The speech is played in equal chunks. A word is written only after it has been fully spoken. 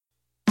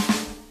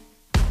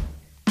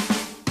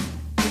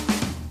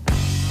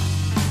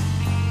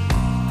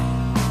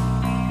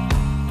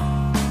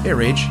Hey,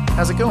 Rach.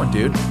 How's it going,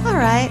 dude? All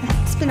right.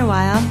 It's been a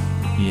while.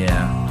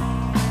 Yeah.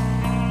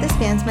 This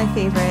band's my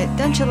favorite.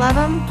 Don't you love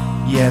them?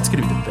 Yeah, it's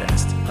gonna be the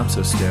best. I'm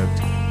so stoked.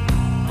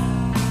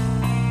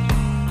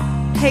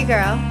 Hey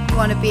girl, you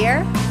want a beer?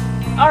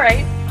 All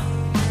right.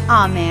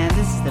 Aw man,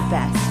 this is the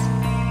best.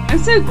 I'm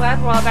so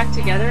glad we're all back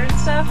together and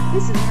stuff.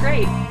 This is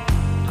great.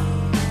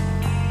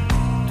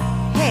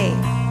 Hey,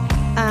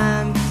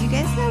 do you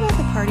guys know about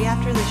the party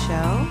after the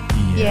show?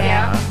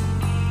 Yeah.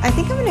 I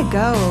think I'm gonna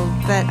go,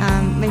 but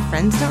my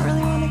friends don't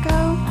really want to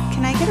go.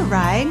 Can I get a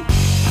ride?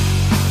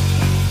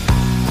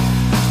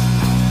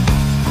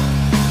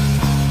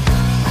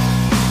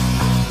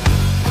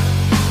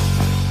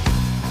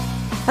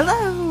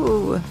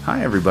 Hello!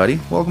 Hi, everybody.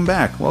 Welcome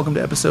back. Welcome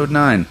to episode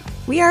 9.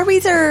 We are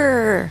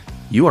Weezer!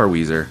 You are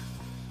Weezer.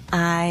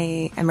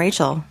 I am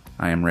Rachel,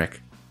 I am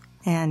Rick.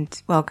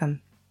 and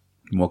welcome.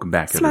 Welcome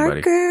back, Smart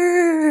everybody.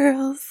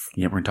 girls!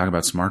 Yeah, we're going to talk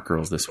about smart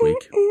girls this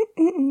week.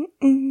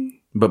 Mm-mm-mm-mm.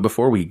 But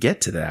before we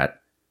get to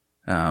that,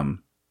 How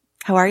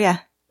are ya?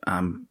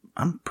 I'm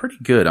pretty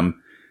good.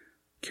 I'm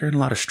carrying a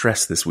lot of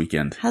stress this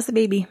weekend. How's the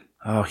baby?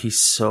 Oh, he's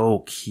so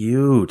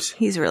cute.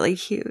 He's really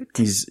cute.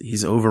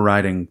 He's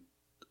overriding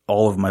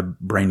all of my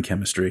brain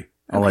chemistry.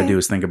 All I Okay. do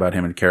is think about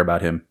him and care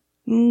about him.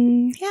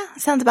 Yeah,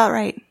 sounds about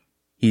right.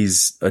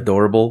 He's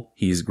adorable.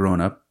 He's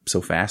grown up so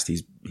fast.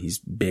 He's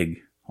big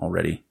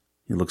already.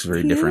 He looks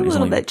very different. He's a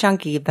little bit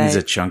chunky, but He's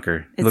a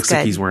chunker. He it's looks like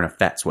good. he's wearing a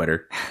fat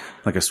sweater,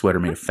 like a sweater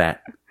made of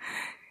fat.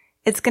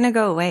 it's gonna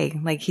go away.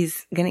 Like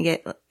he's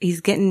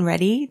getting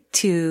ready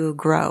to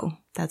grow.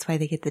 That's why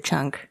they get the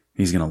chunk.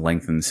 He's going to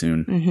lengthen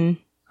soon. Mm-hmm.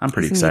 I'm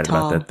pretty He's gonna be excited about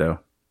tall. that, though.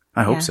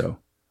 I hope Yeah. so.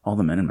 All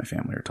the men in my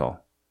family are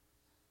tall.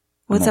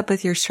 What's I'm up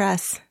with your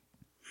stress?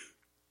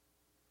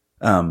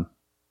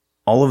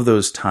 All of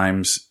those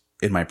times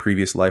in my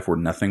previous life where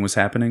nothing was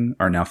happening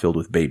are now filled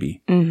with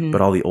baby. Mm-hmm.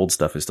 But all the old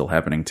stuff is still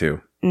happening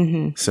too.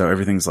 Mm-hmm. So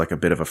everything's like a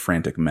bit of a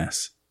frantic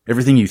mess.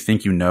 Everything you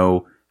think you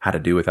know how to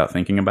do without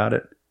thinking about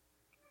it,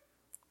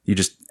 you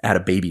just add a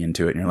baby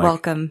into it and you're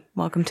like,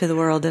 Welcome to the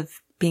world of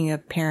being a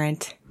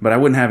parent but I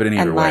wouldn't have it any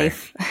other and way.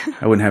 life.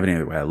 I wouldn't have it any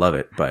other way. I love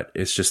it, but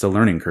it's just a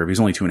learning curve. He's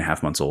only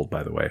 2.5 months old,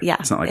 by the way. Yeah,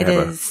 It's not like it I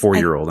have a is.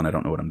 4-year-old and I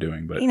don't know what I'm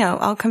doing, but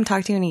I'll come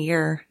talk to you in a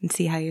year and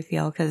see how you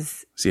feel.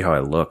 Because see how I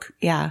look.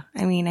 yeah,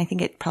 I mean, I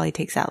think it probably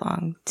takes that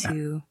long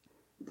to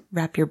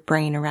wrap your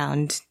brain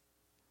around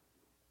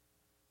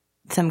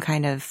some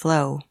kind of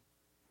flow.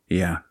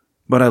 Yeah.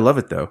 But I love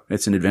it though.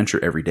 It's an adventure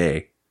every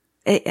day.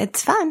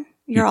 It's fun.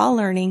 You're all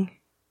learning.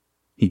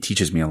 He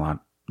teaches me a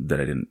lot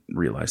that I didn't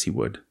realize he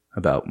would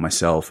about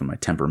myself and my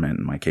temperament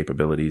and my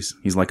capabilities.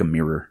 He's like a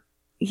mirror.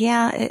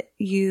 Yeah,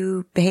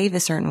 you behave a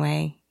certain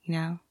way,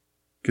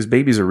 Because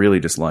babies are really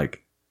just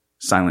like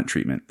silent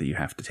treatment that you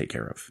have to take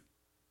care of.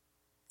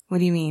 What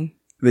do you mean?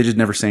 They just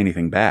never say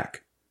anything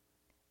back.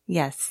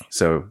 Yes.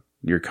 So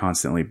you're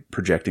constantly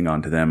projecting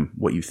onto them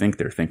what you think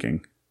they're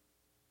thinking.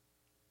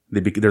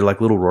 They're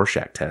like little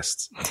Rorschach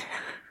tests.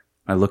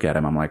 I look at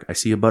him, I'm like, I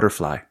see a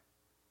butterfly.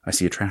 I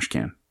see a trash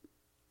can.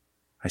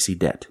 I see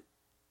debt.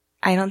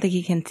 I don't think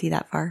he can see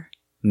that far.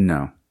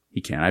 No, he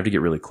can't. I have to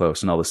get really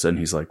close. And all of a sudden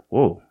he's like,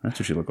 whoa, that's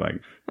what you look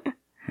like.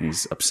 And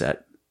he's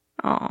upset.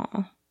 Oh,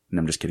 And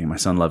I'm just kidding. My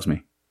son loves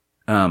me.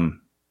 How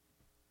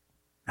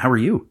are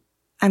you?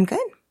 I'm good.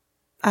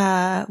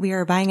 We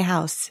are buying a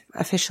house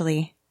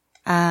officially.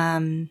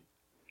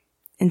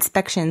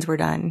 Inspections were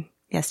done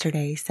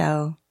yesterday,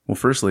 so. Well,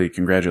 firstly,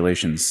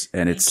 congratulations.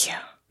 And Thank you.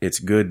 it's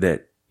good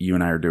that you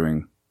and I are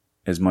doing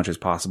as much as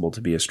possible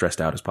to be as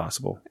stressed out as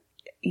possible.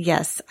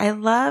 Yes, I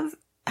love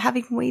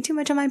having way too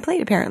much on my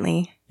plate,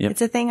 apparently. Yep.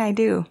 It's a thing I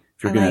do.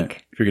 If you're I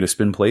gonna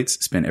spin plates,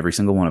 spin every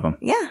single one of them.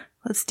 Yeah,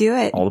 let's do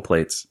it. All the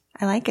plates.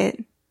 I like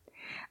it.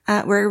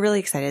 We're really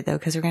excited though,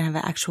 because we're going to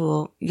have an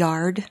actual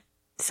yard.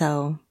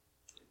 So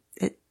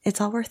it's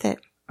all worth it.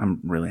 I'm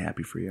really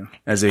happy for you.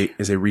 As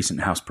a recent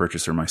house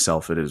purchaser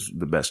myself, it is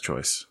the best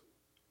choice.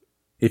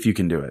 If you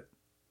can do it.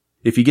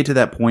 If you get to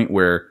that point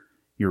where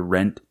your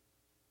rent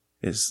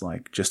is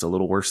like just a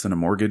little worse than a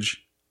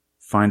mortgage,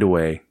 find a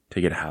way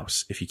to get a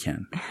house if you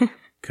can.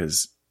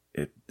 Because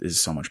it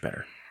is so much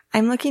better.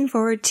 I'm looking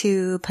forward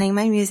to playing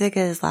my music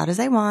as loud as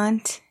I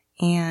want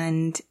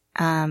and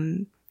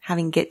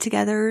having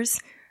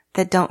get-togethers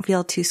that don't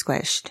feel too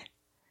squished.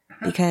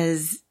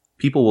 Because,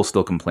 People will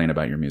still complain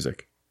about your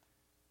music.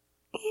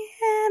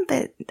 yeah,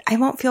 but I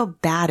won't feel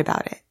bad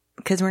about it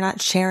because we're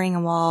not sharing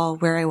a wall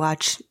where I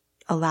watch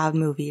a loud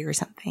movie or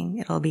something.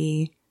 It'll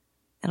be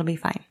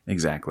fine.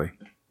 Exactly.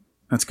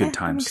 That's good Yeah, I'm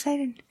times.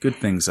 excited. Good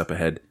things up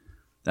ahead.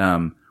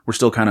 We're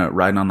still kind of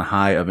riding on the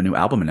high of a new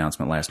album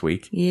announcement last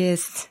week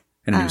Yes.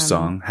 and a new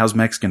song. How's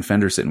Mexican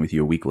Fender sitting with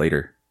you a week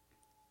later?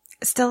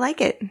 Still like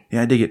it.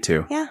 Yeah, I dig it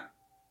too. Yeah.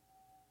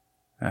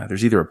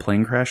 There's either a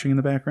plane crashing in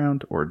the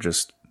background or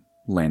just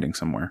landing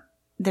somewhere.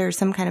 There's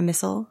some kind of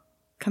missile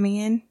coming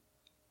in.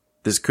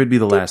 This could be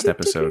the last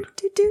episode.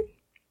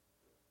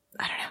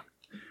 I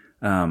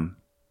don't know.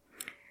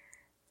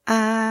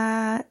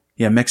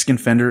 Yeah, Mexican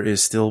Fender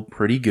is still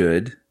pretty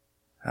good.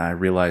 I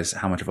realize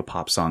how much of a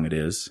pop song it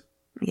is.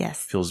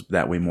 Yes. Feels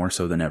that way more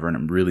so than ever, and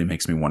it really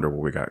makes me wonder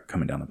what we got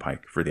coming down the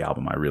pike for the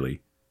album.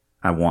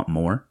 I want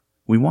more.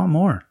 We want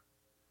more.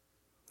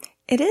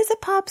 It is a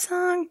pop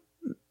song,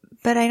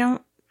 but I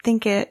don't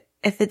think if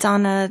it's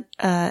on a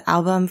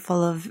album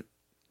full of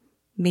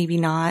maybe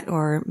not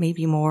or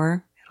maybe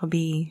more,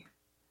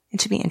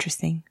 it should be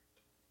interesting.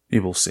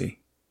 We'll see.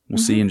 We'll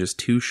see in just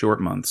 2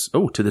 short months.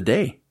 Oh, to the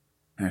day,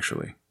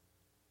 actually.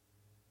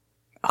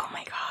 Oh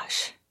my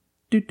gosh.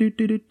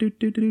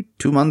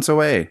 2 months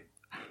away.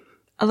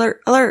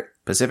 Alert, alert.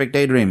 Pacific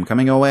Daydream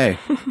coming away.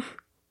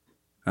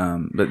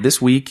 But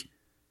this week,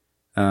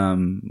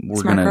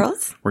 we're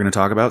gonna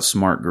talk about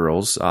Smart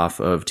Girls off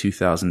of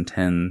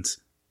 2010's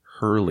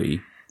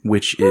Hurley,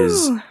 which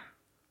is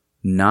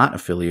not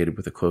affiliated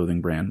with a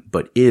clothing brand,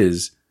 but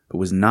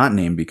was not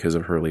named because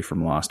of Hurley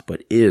from Lost,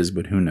 but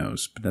who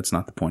knows? But that's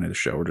not the point of the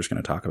show. We're just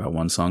going to talk about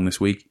one song this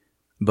week.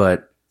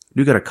 But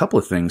we got a couple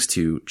of things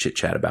to chit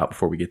chat about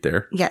before we get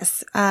there.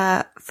 Yes.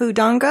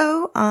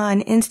 Fudongo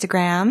on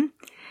Instagram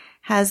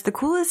has the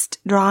coolest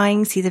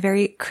drawings. He's a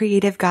very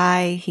creative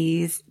guy.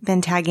 He's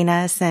been tagging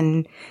us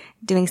and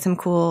doing some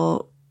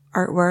cool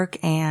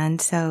artwork.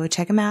 And so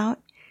check him out.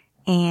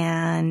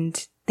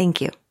 And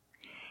thank you.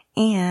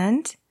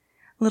 And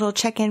a little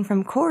check-in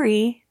from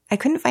Corey. I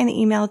couldn't find the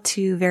email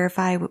to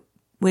verify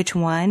which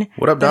one.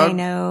 What up, dog? I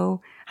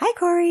know. Hi,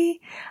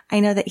 Corey. I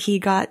know that he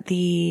got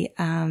he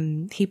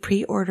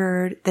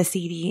pre-ordered the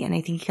CD and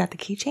I think he got the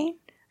keychain.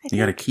 You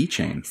got a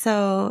keychain.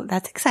 So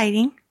that's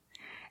exciting.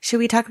 Should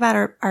we talk about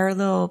our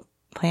little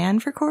plan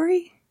for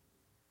Corey?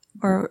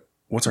 Or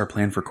what's our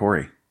plan for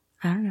Corey?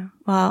 I don't know.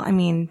 Well, I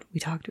mean,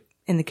 we talked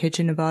in the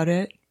kitchen about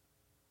it.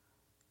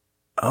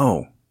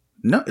 Oh,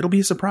 no, it'll be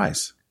a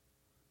surprise.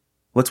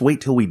 Let's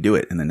wait till we do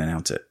it and then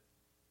announce it.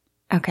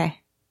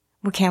 Okay.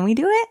 Well, can we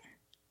do it?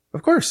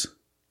 Of course.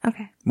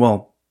 Okay.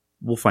 Well,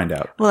 we'll find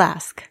out. We'll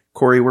ask.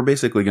 Corey, we're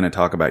basically going to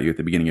talk about you at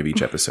the beginning of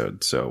each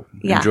episode, so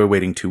enjoy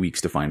waiting 2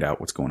 weeks to find out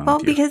what's going on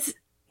with you. Well, because,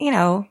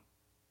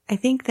 I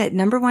think that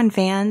number one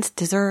fans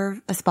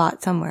deserve a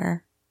spot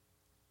somewhere.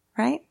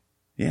 Right?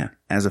 Yeah.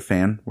 As a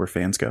fan, where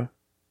fans go.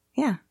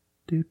 Yeah.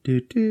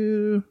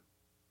 Do.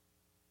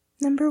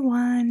 Number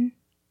one.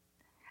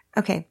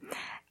 Okay.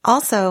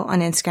 Also on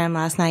Instagram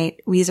last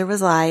night, Weezer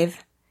was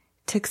live,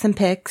 took some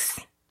pics,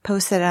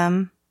 posted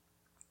them.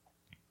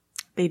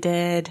 They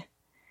did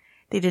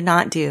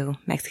not do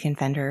Mexican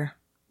Fender.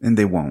 And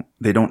they won't.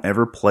 They don't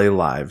ever play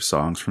live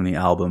songs from the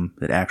album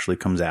that actually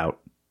comes out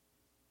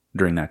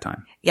during that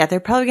time. Yeah,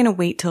 they're probably going to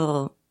wait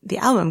till the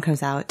album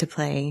comes out to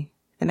play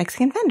the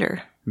Mexican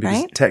Fender, because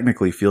right? It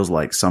technically feels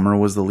like Summer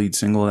was the lead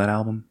single of that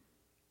album.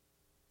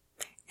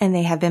 And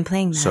they have been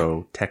playing that.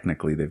 So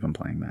technically they've been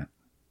playing that.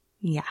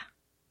 Yeah.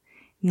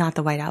 Not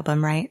the White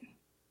Album, right?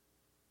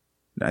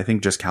 I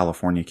think just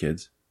California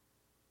Kids.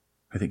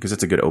 I think because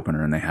it's a good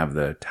opener and they have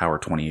the Tower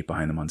 28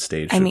 behind them on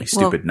stage. So it'd be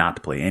stupid not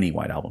to play any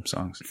White Album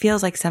songs.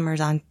 Feels like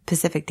Summer's on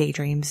Pacific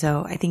Daydream,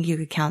 so I think you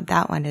could count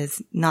that one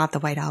as not the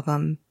White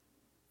Album.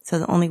 So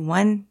the only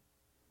one...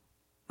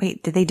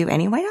 Wait, did they do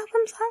any White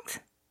Album songs?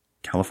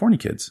 California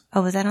Kids.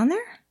 Oh, was that on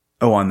there?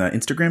 Oh, on the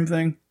Instagram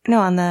thing? No,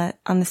 on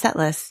the set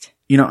list.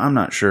 I'm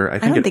not sure. I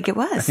don't think it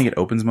was. I think it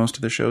opens most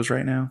of the shows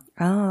right now.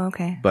 Oh,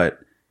 okay. But,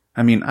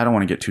 I mean, I don't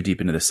want to get too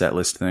deep into the set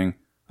list thing.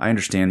 I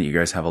understand that you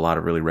guys have a lot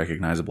of really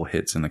recognizable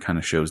hits and the kind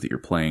of shows that you're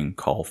playing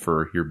call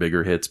for your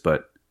bigger hits,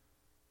 but,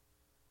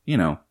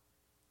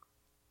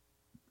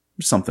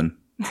 something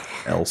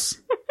else.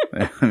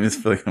 I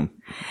just feel like I'm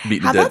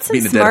beating a dead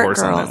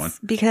horse on that one.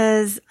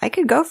 Because I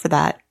could go for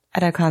that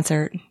at a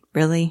concert,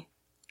 really,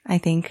 I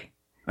think.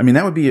 I mean,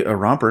 that would be a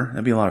romper.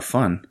 That'd be a lot of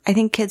fun. I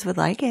think kids would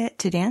like it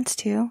to dance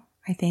to,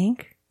 I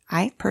think.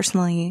 I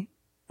personally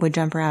would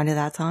jump around to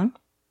that song.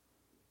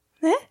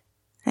 Yeah.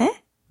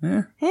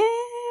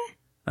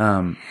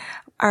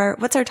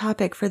 What's our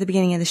topic for the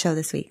beginning of the show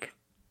this week?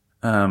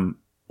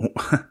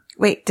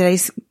 Wait, did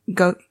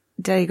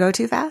I go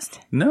too fast?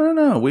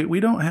 No. We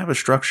don't have a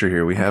structure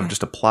here. We have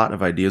just a plot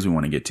of ideas we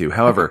want to get to.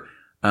 However,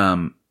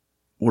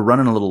 we're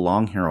running a little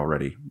long here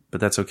already,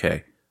 but that's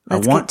okay.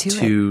 Let's I want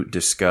to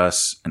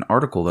discuss an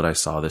article that I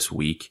saw this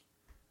week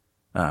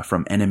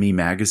from NME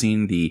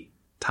Magazine, the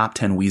top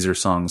 10 Weezer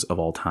songs of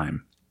all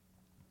time.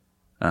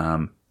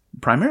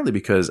 Primarily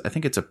because I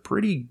think it's a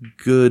pretty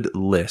good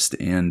list.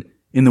 And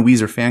in the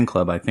Weezer fan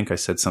club, I think I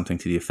said something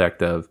to the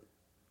effect of,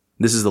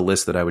 this is the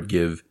list that I would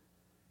give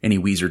any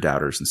Weezer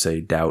doubters and say,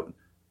 doubt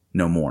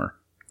no more.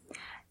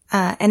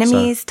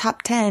 NME's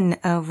top 10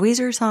 of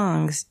Weezer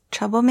songs: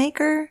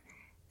 Troublemaker,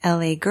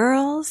 LA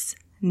Girls,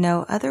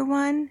 No Other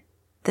One,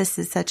 This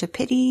Is Such a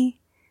Pity,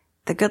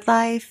 The Good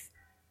Life,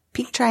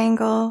 Pink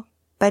Triangle,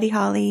 Buddy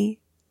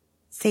Holly,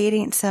 Say It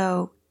Ain't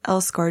So,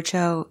 El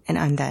Scorcho, and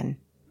Undone.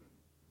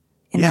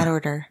 In that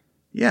order.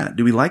 Yeah.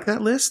 Do we like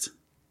that list?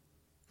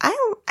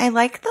 I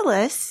like the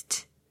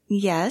list.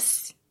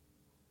 Yes.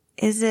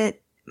 Is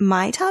it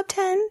my top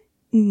 10?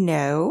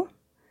 No.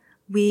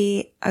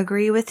 I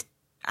agree with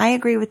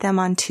them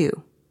on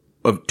 2.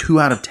 Of 2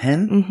 out of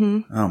 10?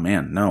 Mm-hmm. Oh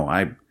man, no.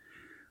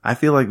 I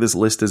feel like this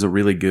list is a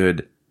really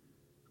good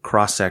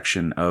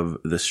cross-section of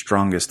the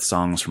strongest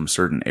songs from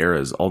certain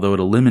eras, although it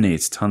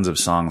eliminates tons of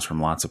songs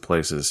from lots of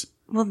places.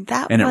 Well,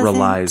 And it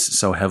relies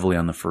so heavily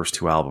on the first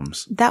 2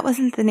 albums. That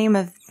wasn't the name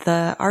of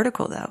the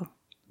article, though.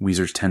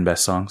 Weezer's 10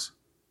 best songs?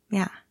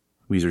 Yeah.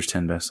 Weezer's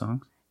 10 best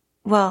songs?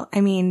 Well,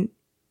 I mean,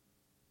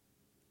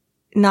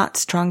 not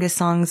strongest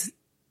songs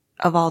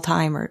of all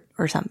time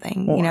or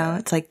something. Well, you know,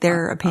 it's like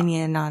their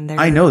opinion on their...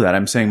 I know that.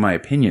 I'm saying my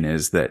opinion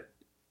is that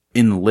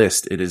in the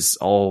list, it is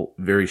all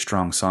very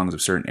strong songs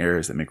of certain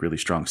eras that make really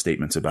strong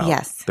statements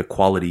about the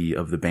quality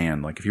of the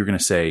band. Like if you're going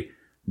to say,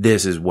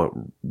 this is what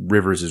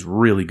Rivers is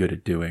really good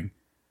at doing,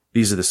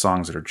 these are the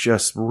songs that are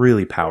just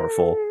really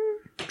powerful.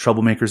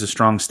 Troublemaker's a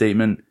strong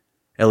statement.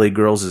 LA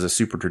Girls is a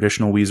super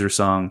traditional Weezer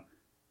song.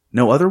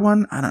 No other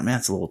one? I don't know.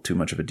 That's a little too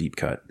much of a deep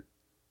cut.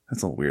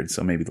 That's a little weird.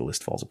 So maybe the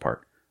list falls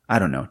apart. I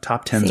don't know.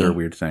 Top 10s are a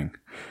weird thing.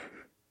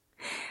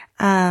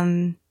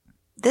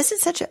 This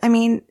is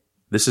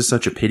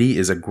such a Pity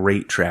is a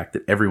great track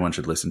that everyone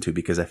should listen to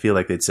because I feel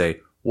like they'd say,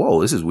 whoa,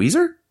 this is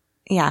Weezer?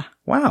 Yeah.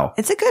 Wow.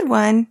 It's a good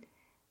one.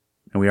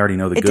 And we already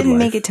know the It Good Life. didn't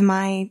make it to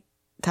my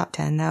top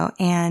 10 though.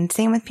 And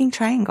same with Pink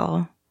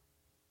Triangle.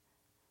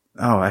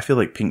 Oh, I feel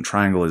like Pink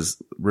Triangle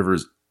is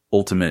Rivers'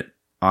 ultimate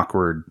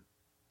awkward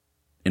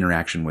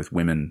interaction with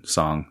women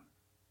song.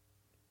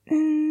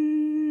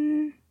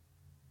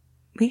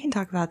 We can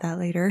talk about that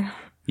later.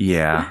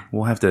 Yeah.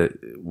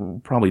 We'll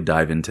probably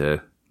dive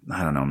into,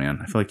 I don't know, man.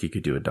 I feel like you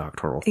could do a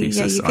doctoral thesis.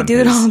 Yeah, you could do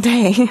it all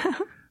day.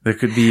 There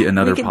could be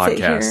another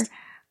podcast.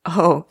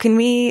 Oh, can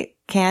we?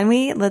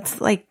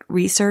 Let's like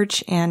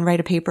research and write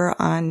a paper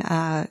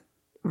on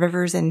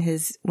Rivers and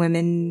his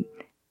women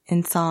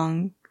in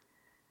song.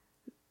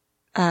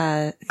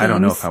 I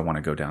don't know if I want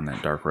to go down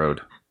that dark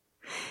road.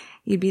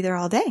 You'd be there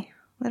all day,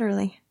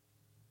 literally.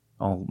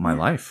 All my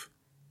life.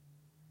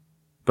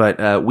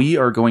 But we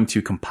are going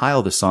to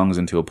compile the songs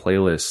into a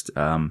playlist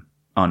on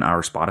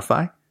our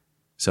Spotify.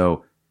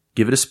 So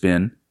give it a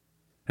spin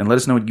and let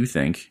us know what you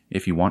think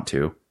if you want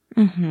to.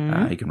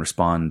 Mm-hmm. You can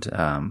respond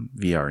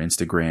via our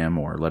Instagram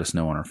or let us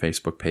know on our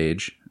Facebook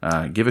page.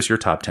 Give us your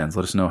top 10s.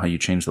 Let us know how you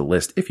change the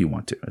list if you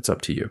want to. It's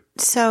up to you.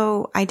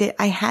 So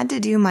I had to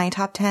do my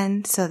top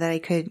 10 so that I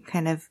could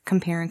kind of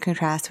compare and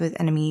contrast with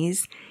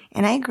Enemies.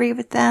 And I agree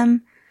with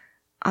them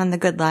on The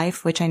Good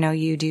Life, which I know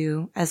you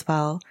do as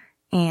well.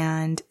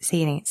 And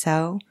Say It Ain't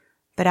So.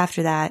 But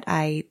after that,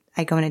 I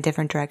go in a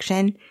different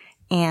direction.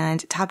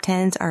 And top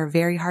 10s are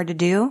very hard to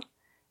do.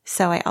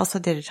 So I also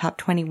did a top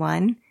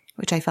 21,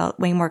 which I felt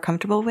way more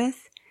comfortable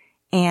with.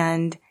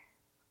 And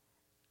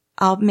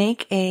I'll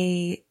make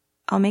a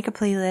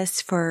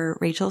playlist for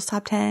Rachel's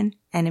top 10,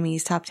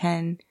 Enemies top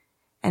 10.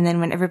 And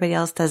then when everybody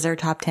else does their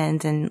top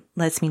 10s and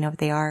lets me know what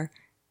they are,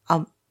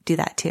 I'll do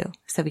that too.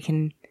 So we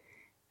can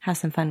have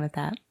some fun with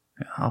that.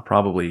 I'll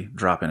probably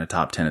drop in a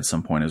top 10 at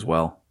some point as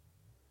well.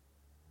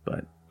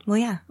 But well,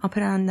 yeah, I'll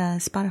put it on the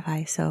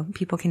Spotify so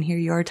people can hear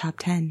your top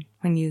 10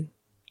 when you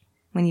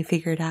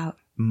figure it out.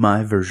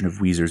 My version of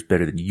Weezer is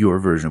better than your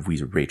version of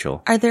Weezer,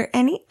 Rachel. Are there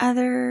any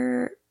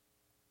other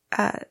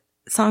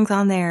songs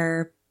on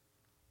there?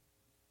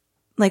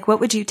 Like, what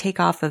would you take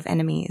off of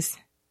Enemies?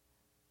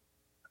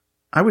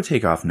 I would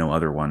take off No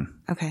Other One.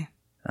 Okay.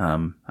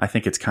 I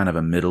think it's kind of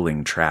a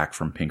middling track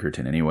from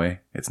Pinkerton anyway.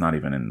 It's not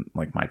even in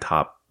like my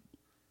top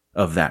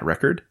of that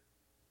record.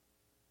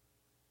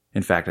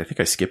 In fact, I think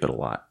I skip it a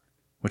lot,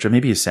 which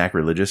maybe is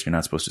sacrilegious. You're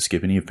not supposed to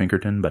skip any of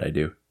Pinkerton, but I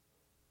do.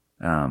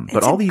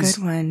 But all these,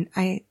 good one.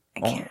 I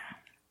can't.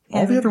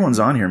 All the other ones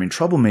on here. I mean,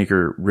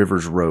 Troublemaker,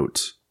 Rivers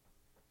wrote.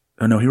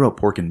 Oh no, he wrote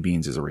Pork and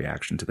Beans as a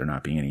reaction to there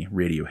not being any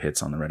radio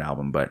hits on the Red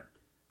Album. But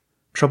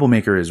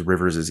Troublemaker is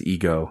Rivers'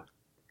 ego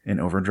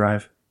in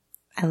Overdrive.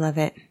 I love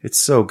it. It's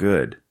so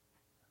good.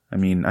 I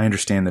mean, I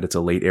understand that it's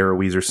a late era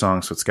Weezer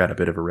song, so it's got a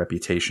bit of a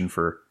reputation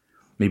for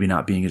maybe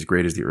not being as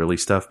great as the early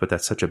stuff. But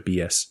that's such a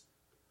BS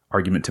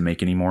argument to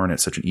make anymore, and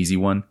it's such an easy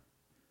one.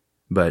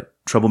 But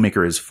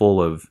Troublemaker is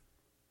full of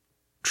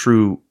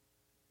true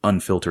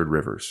unfiltered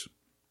Rivers.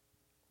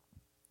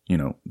 You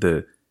know,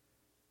 the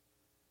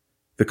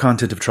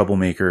content of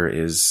Troublemaker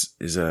is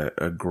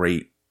a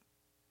great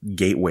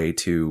gateway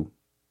to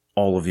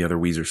all of the other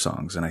Weezer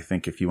songs. And I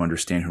think if you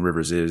understand who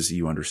Rivers is,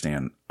 you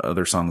understand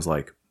other songs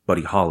like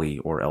Buddy Holly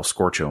or El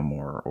Scorcho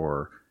more,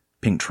 or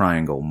Pink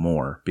Triangle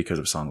more because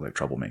of songs like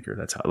Troublemaker.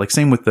 That's how, like,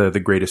 same with the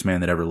Greatest Man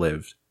That Ever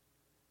Lived.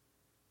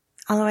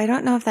 Although I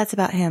don't know if that's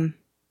about him.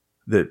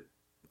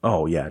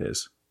 Oh yeah, it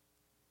is.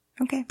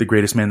 Okay. The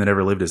Greatest Man That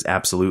Ever Lived is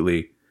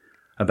absolutely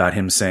about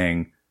him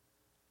saying,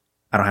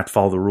 I don't have to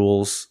follow the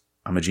rules.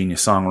 I'm a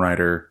genius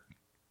songwriter.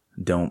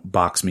 Don't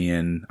box me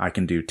in. I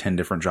can do 10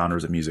 different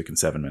genres of music in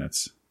 7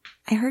 minutes.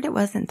 I heard it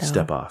wasn't, though.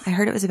 Step off. I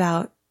heard it was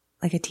about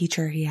like a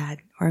teacher he had,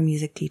 or a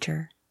music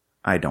teacher.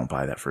 I don't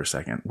buy that for a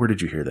second. Where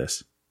did you hear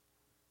this?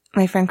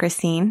 My friend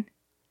Christine.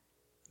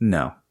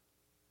 No.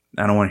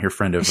 I don't want to hear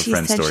friend of a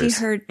friend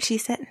stories. She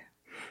said,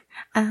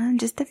 I'm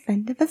just a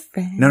friend of a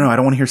friend. No, I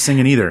don't want to hear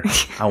singing either.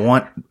 I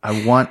want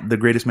The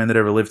Greatest Man That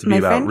Ever Lived to be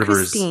about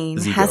Rivers' ego. My friend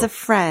Christine has a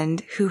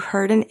friend who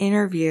heard an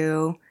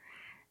interview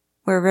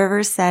where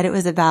Rivers said it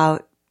was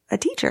about a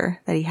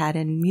teacher that he had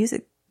in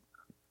music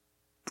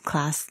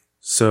class.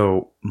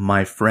 So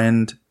my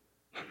friend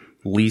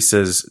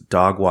Lisa's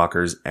dog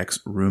walker's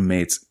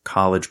ex-roommate's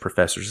college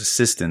professor's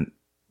assistant.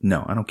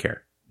 No, I don't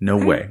care. No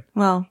way.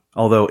 Well,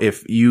 Although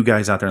if you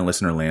guys out there in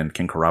listener land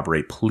can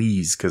corroborate,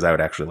 please, because I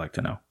would actually like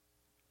to know.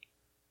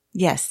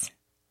 yes.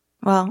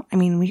 Well, I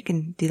mean, we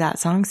can do that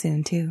song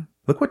soon too.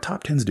 Look what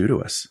top 10s do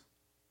to us.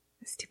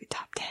 Stupid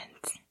top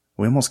 10s.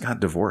 We almost got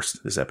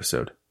divorced this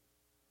episode.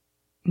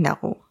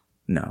 No.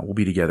 No, we'll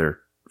be together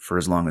for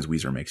as long as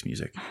Weezer makes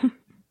music.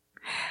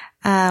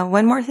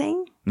 One more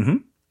thing. Mm-hmm.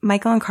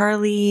 Michael and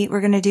Carly, we're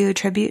going to do a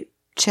tribute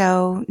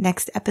show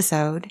next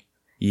episode.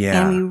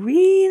 Yeah. And we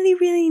really,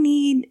 really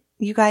need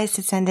you guys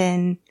to send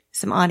in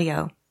some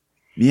audio.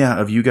 Yeah,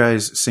 of you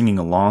guys singing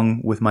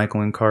along with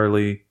Michael and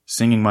Carly,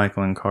 singing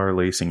Michael and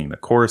Carly, singing the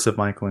chorus of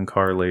Michael and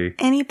Carly.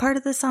 Any part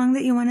of the song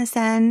that you want to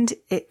send.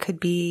 It could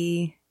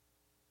be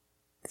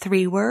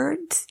 3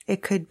 words.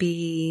 It could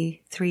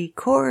be 3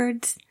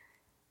 chords.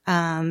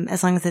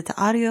 As long as it's an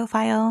audio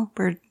file.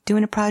 We're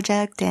doing a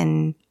project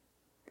and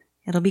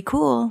it'll be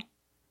cool.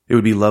 It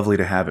would be lovely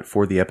to have it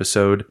for the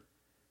episode.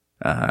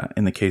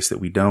 In the case that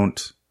we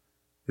don't,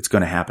 it's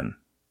going to happen.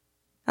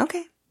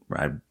 Okay.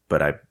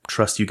 But I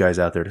trust you guys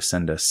out there to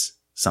send us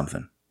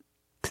something.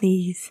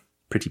 Please.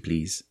 Pretty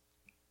please.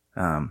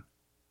 But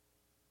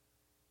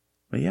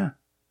yeah,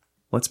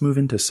 let's move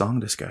into song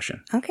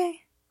discussion.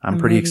 Okay. I'm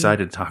pretty ready.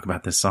 excited to talk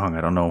about this song.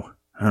 I don't know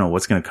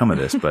what's going to come of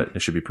this, but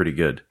it should be pretty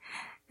good.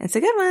 It's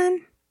a good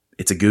one.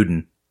 It's a good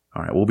one.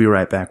 All right, we'll be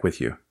right back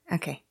with you.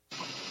 Okay.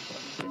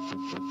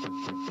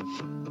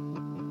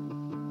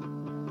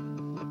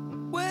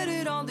 Where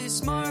did all these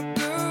smart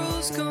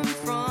girls come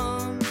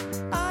from?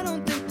 I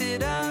don't think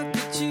that I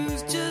could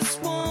choose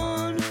just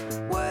one.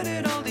 Where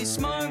did all these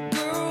smart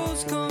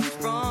girls come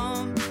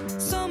from?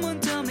 Someone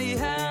tell me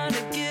how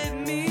to get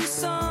me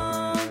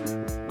some.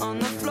 On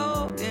the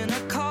floor, in a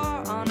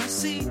car, on a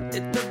seat,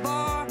 at the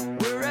bar,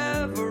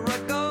 wherever I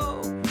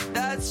go,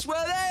 that's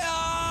where they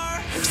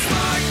are.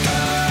 Smart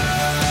girls,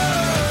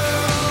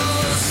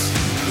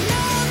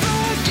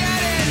 never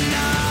get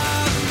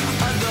enough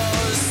of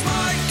those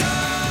smart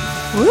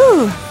girls.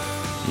 Woo!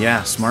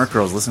 Yeah, smart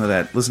girls. Listen to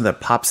that. Listen to that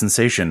pop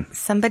sensation.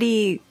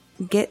 Somebody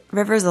get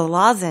Rivers a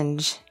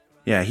lozenge.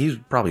 Yeah, he's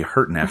probably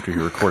hurting after he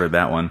recorded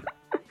that one.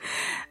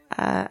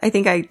 I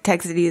think I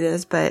texted you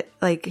this, but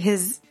like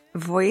his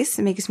voice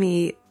makes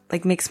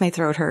my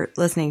throat hurt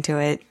listening to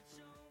it.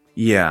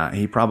 Yeah,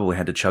 he probably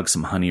had to chug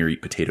some honey or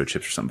eat potato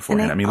chips or something And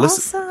beforehand. I I mean,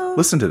 also-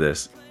 listen to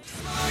this.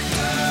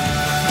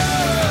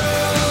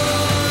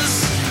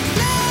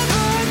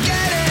 Never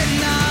get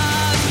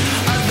enough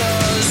of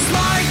those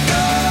smart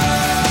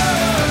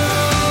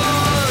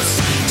girls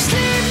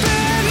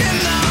sleeping in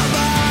the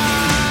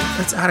bar.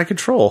 That's out of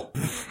control.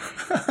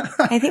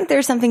 I think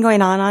there's something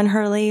going on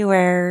Hurley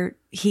where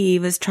he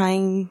was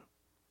trying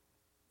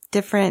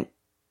different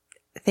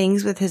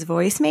things with his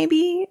voice,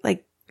 maybe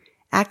like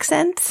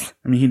accents.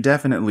 I mean, he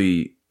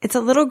definitely It's a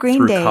little Green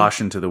threw Day.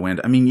 caution to the wind.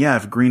 I mean, yeah,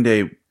 if Green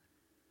Day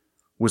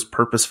was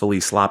purposefully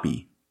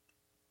sloppy.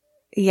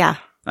 Yeah.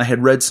 I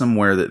had read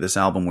somewhere that this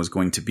album was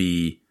going to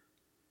be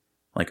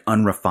like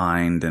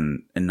unrefined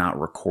and not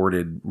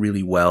recorded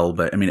really well.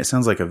 But I mean, it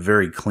sounds like a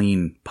very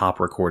clean pop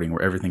recording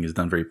where everything is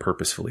done very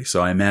purposefully.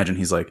 So I imagine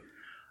he's like,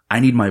 I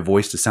need my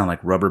voice to sound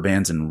like rubber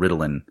bands and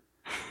Ritalin.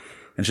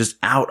 And it's just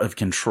out of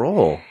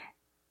control.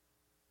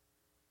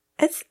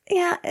 It's,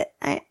 yeah,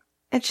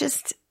 it's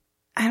just,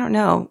 I don't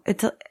know.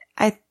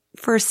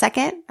 For a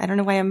second, I don't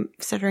know why I'm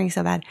stuttering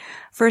so bad.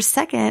 For a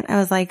second, I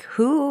was like,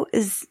 who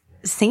is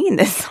singing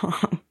this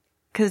song?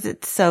 Cause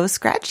it's so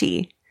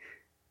scratchy.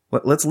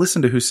 Let's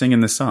listen to who's singing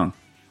this song.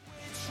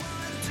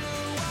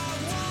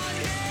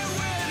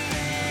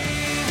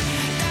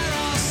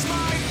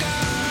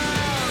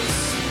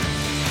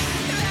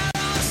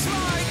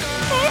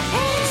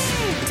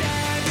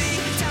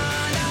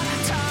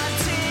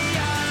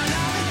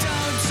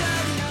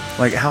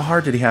 Like, how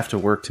hard did he have to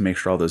work to make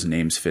sure all those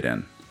names fit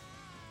in?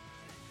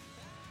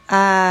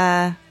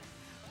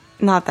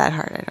 Not that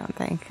hard, I don't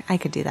think. I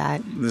could do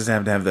that. Does it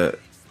have to have the,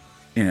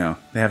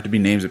 they have to be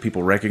names that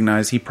people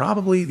recognize?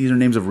 These are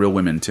names of real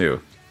women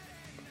too.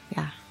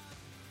 Yeah.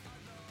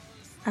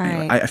 All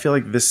Anyway, right. I feel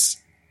like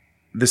this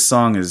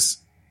song is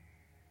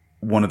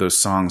one of those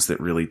songs that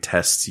really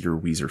tests your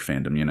Weezer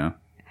fandom,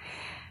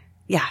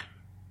 Yeah.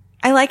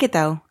 I like it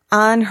though.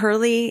 On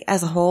Hurley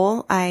as a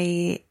whole,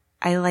 I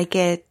like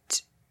it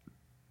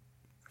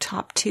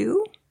top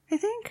 2, I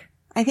think.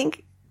 I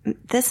think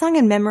this song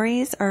and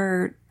Memories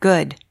are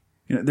good.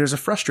 There's a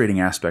frustrating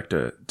aspect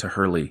to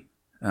Hurley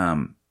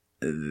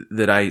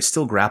that I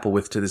still grapple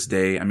with to this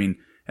day. I mean,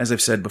 as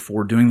I've said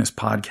before, doing this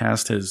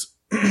podcast has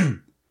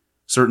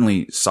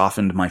certainly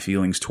softened my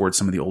feelings towards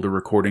some of the older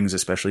recordings,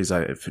 especially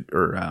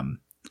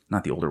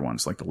not the older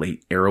ones, like the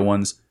late era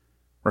ones,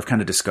 where I've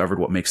kind of discovered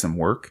what makes them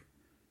work.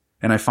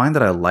 And I find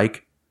that I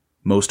like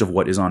most of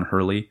what is on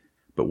Hurley,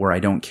 but where I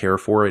don't care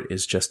for it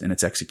is just in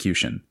its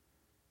execution.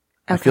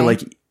 Okay. I feel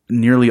like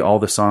nearly all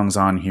the songs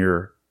on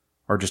here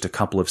are just a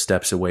couple of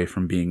steps away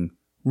from being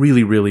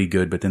really, really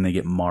good, but then they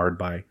get marred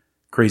by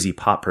crazy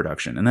pop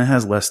production. And that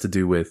has less to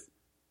do with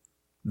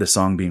the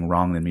song being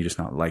wrong than me just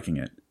not liking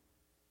it.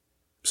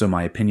 So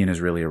my opinion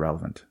is really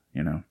irrelevant,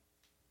 you know?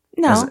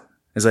 No.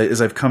 As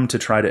I've come to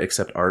try to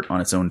accept art on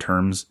its own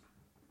terms.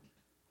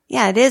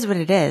 Yeah, it is what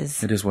it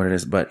is. It is what it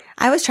is, but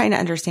I was trying to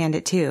understand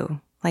it too.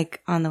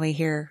 Like on the way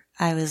here,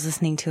 I was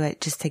listening to it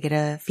just to get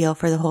a feel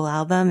for the whole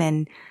album,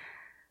 and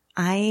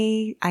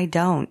I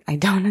don't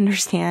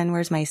understand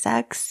Where's My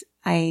Sex.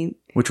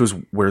 which was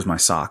Where's My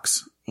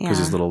Socks? Because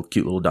Yeah. his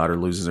cute little daughter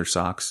loses her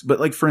socks. But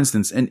like, for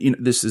instance, and you know,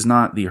 this is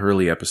not the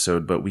Hurley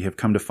episode, but we have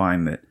come to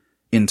find that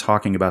in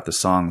talking about the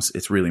songs,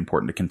 it's really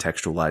important to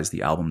contextualize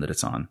the album that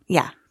it's on.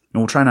 Yeah. And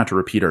we'll try not to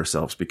repeat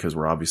ourselves because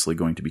we're obviously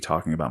going to be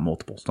talking about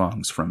multiple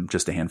songs from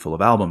just a handful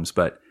of albums.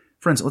 But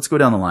for instance, let's go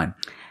down the line.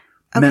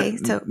 Okay,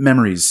 so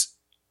Memories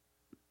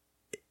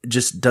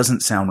just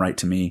doesn't sound right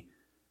to me.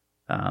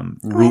 I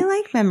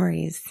like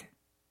Memories.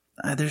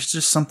 There's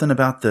just something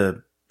about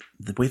the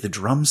way the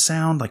drums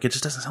sound. Like, it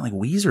just doesn't sound like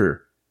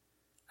Weezer.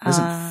 It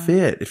doesn't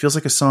fit. It feels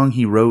like a song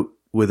he wrote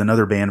with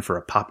another band for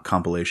a pop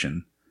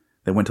compilation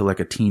that went to like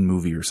a teen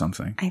movie or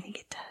something. I think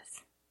it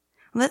does.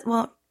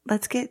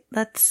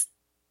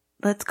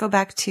 Let's go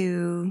back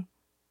to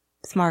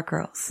Smart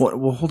Girls.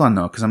 Well, hold on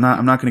though, because I'm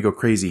not going to go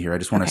crazy here. I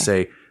just want to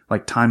Okay. say,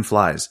 like, Time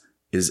Flies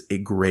is a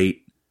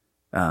great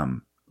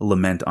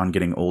lament on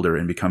getting older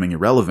and becoming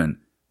irrelevant,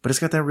 but it's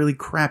got that really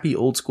crappy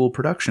old school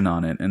production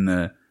on it, and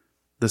the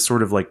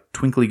sort of like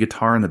twinkly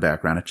guitar in the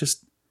background. It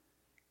just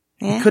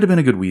it could have been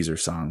a good Weezer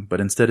song,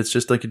 but instead it's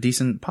just like a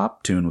decent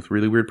pop tune with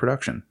really weird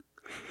production.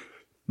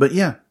 But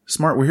yeah,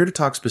 we're here to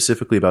talk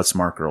specifically about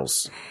Smart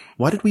Girls.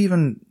 Why did we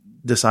even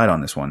decide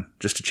on this one?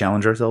 Just to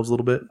challenge ourselves a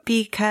little bit?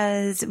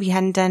 Because we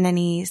hadn't done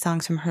any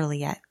songs from Hurley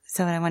yet.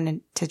 So I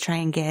wanted to try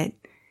and get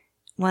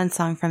one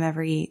song from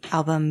every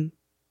album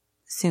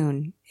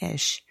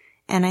soon-ish.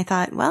 And I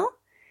thought, well,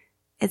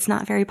 it's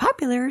not very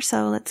popular,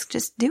 so let's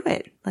just do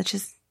it. Let's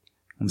just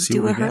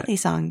do a Hurley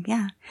song.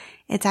 Yeah.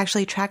 It's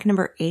actually track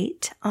number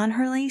 8 on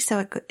Hurley,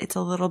 so it's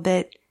a little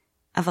bit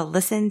of a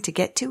listen to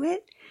get to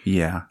it.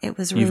 Yeah. It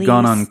was You've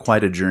gone on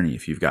quite a journey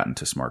if you've gotten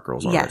to Smart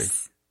Girls already.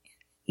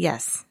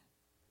 Yes.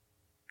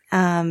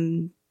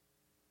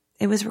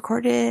 It was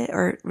recorded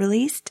or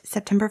released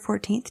September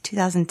 14th,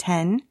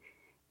 2010,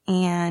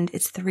 and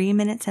it's 3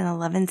 minutes and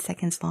 11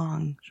 seconds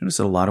long. Shouldn't have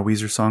said a lot of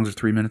Weezer songs are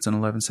 3 minutes and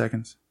 11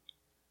 seconds.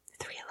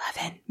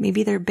 311.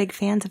 Maybe they're big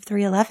fans of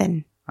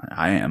 311.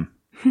 I am.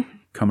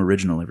 Come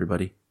original,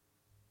 everybody.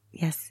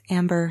 Yes,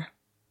 Amber.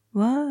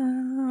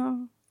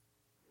 Whoa.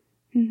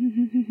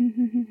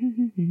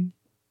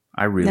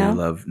 I really No?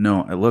 love...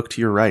 No, I look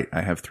to your right.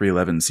 I have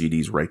 311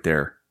 CDs right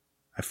there.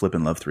 I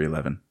flippin' love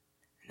 311.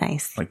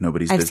 Nice. Like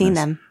nobody's I've business. seen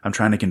them. I'm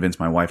trying to convince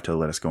my wife to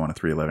let us go on a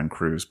 311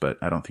 cruise, but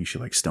I don't think she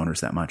likes stoners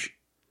that much.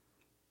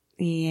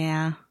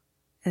 Yeah.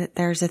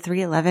 There's a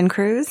 311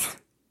 cruise.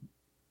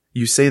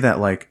 You say that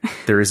like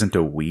there isn't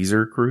a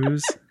Weezer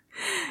cruise?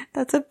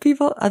 That's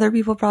what other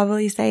people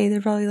probably say. They're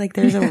probably like,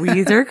 there's a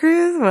Weezer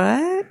cruise?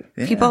 What?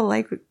 Yeah. People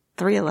like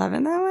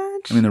 311 that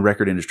much? I mean, the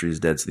record industry is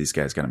dead, so these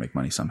guys got to make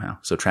money somehow.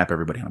 So trap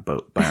everybody on a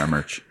boat, buy our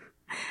merch.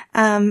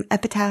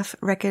 Epitaph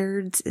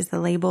Records is the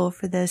label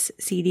for this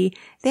CD.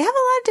 They have a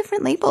lot of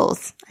different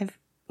labels.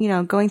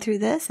 Going through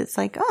this, it's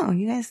like, oh,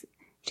 you guys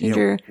change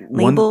your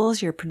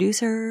labels, your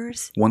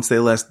producers. Once they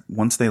left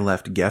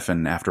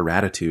Geffen after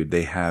Ratitude,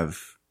 they have,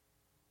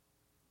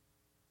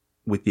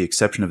 with the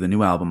exception of the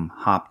new album,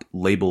 hopped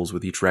labels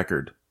with each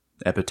record.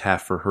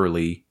 Epitaph for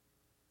Hurley.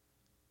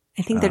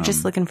 I think they're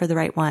just looking for the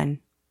right one,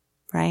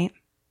 right?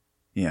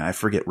 Yeah, I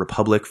forget.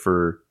 Republic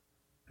for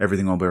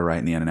Everything Will Be Alright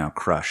in the End, and now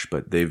Crush,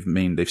 but they've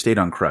stayed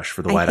on Crush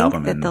for the White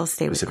Album. I think that they'll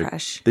stay with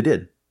Crush. They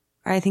did.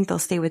 Or I think they'll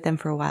stay with them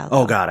for a while.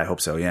 Oh God, I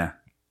hope so. Yeah,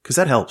 because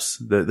that helps.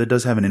 That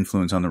does have an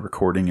influence on the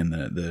recording and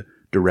the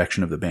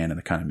direction of the band and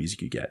the kind of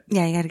music you get.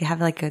 Yeah, you got to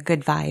have like a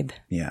good vibe.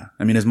 Yeah,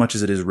 I mean, as much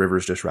as it is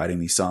Rivers just writing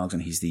these songs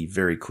and he's the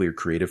very clear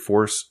creative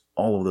force,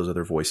 all of those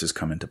other voices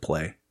come into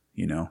play.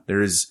 You know,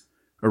 there is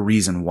a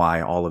reason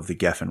why all of the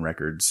Geffen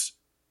records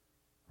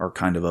are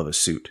kind of a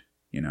suit.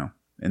 You know.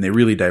 And they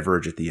really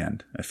diverge at the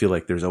end. I feel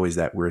like there's always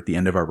that we're at the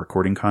end of our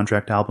recording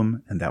contract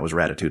album, and that was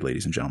Ratitude,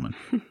 ladies and gentlemen.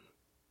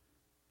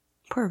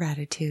 Poor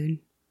Ratitude.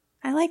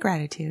 I like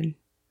Ratitude.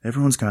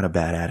 Everyone's got a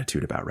bad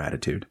attitude about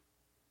Ratitude.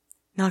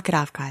 Knock it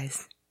off,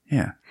 guys.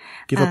 Yeah.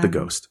 Give up the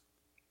ghost.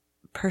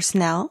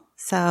 Personnel.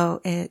 So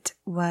it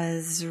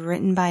was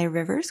written by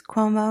Rivers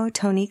Cuomo,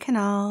 Tony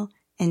Kanal,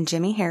 and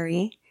Jimmy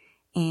Harry,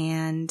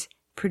 and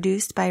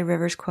produced by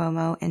Rivers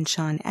Cuomo and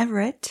Sean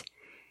Everett.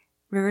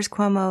 Rivers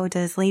Cuomo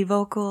does lead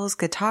vocals,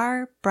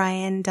 guitar.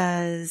 Brian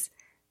does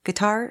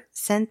guitar,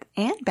 synth,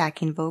 and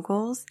backing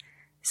vocals.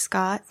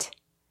 Scott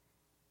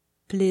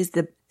plays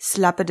the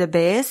slap of the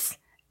bass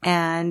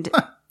and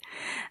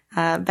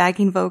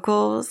backing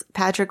vocals.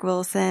 Patrick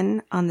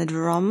Wilson on the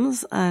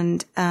drums,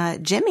 and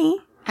Jimmy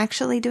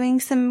actually doing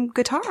some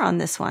guitar on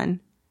this one.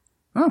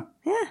 Oh.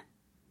 Yeah.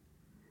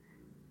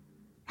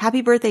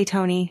 Happy birthday,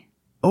 Tony.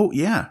 Oh,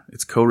 yeah.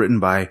 It's co-written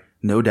by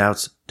No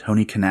Doubt's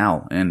Tony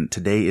Kanal, and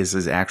today is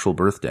his actual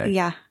birthday.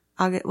 Yeah.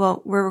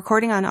 we're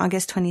recording on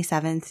August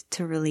 27th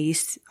to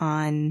release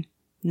on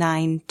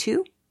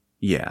 9/2?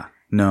 Yeah.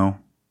 No.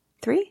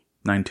 3?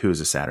 9/2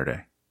 is a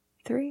Saturday.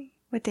 3?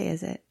 What day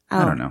is it?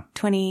 I don't know.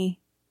 29th?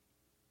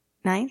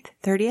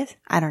 30th?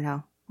 I don't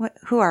know.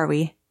 Who are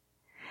we?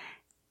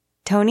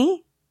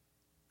 Tony?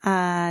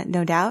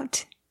 No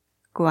Doubt.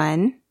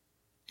 Gwen.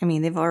 I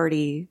mean, they've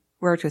already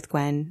worked with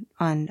Gwen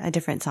on a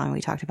different song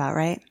we talked about,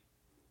 right?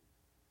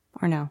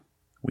 Or no?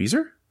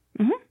 Weezer?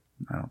 Mhm.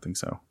 I don't think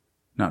so.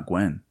 Not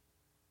Gwen.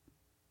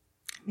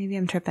 Maybe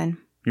I'm tripping.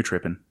 You're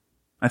tripping.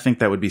 I think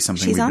that would be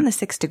something. She's on the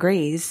 6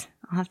 Degrees.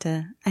 I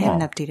haven't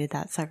Oh. updated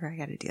that sucker. I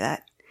gotta do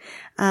that.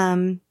 Yeah,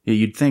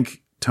 you'd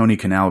think Tony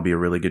Kanal would be a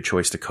really good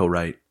choice to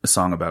co-write a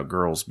song about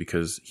girls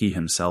because he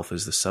himself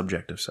is the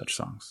subject of such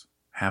songs.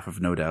 Half of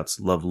No Doubt's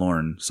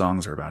Lovelorn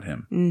songs are about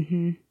him.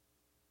 Mm-hmm.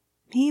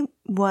 He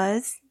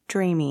was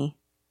dreamy.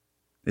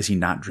 Is he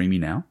not dreamy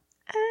now?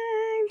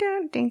 I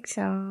don't think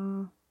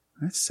so.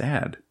 That's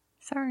sad.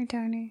 Sorry,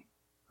 Tony.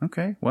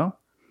 Okay, well.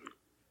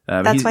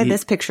 That's why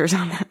this picture's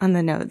on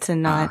the notes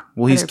and not.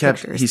 Well, he's other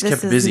kept pictures.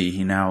 kept busy.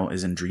 He now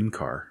is in Dream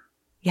Car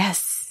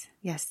Yes.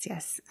 with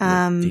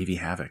Davey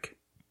Havok.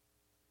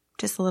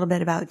 Just a little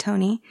bit about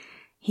Tony.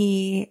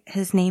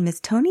 His name is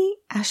Tony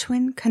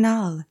Ashwin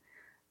Kanal,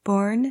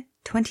 born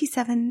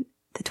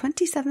the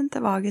 27th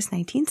of August,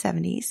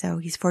 1970. So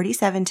he's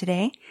 47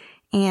 today,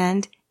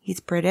 and he's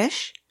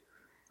British.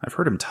 I've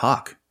heard him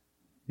talk.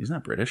 He's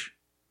not British.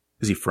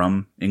 Is he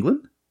from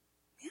England?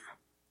 Yeah.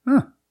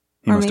 Huh.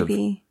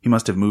 Maybe He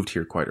must have moved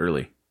here quite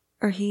early.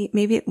 Or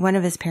maybe one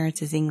of his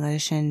parents is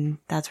English and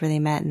that's where they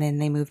met and then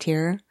they moved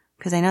here.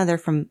 Cause I know they're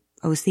from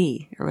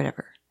OC or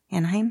whatever.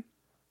 Anaheim.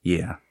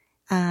 Yeah.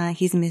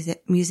 He's a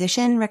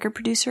musician, record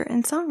producer,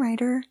 and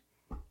songwriter,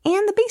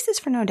 and the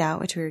bassist for No Doubt,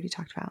 which we already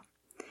talked about.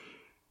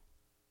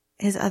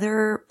 His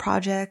other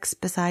projects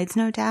besides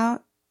No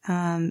Doubt,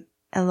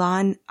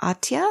 Elan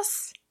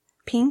Atias,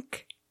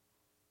 Pink,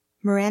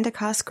 Miranda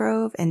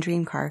Cosgrove, and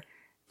Dream Car.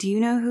 Do you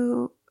know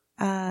who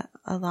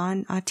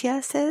Elan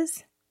Atias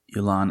is?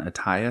 Elan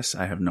Atias?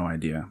 I have no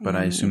idea, but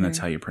I assume that's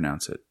how you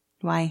pronounce it.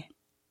 Why?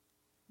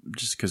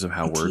 Just because of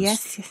how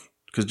Atias?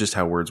 Because just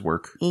how words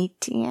work.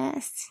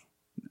 Atias?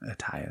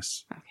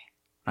 Atias. Okay.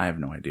 I have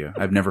no idea.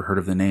 I've never heard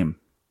of the name.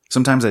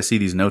 Sometimes I see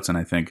these notes and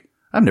I think,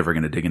 I'm never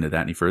going to dig into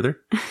that any further.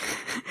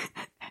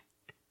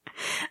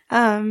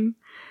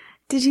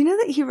 Did you know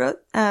that he wrote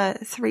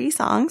 3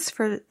 songs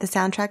for the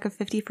soundtrack of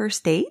 50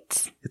 First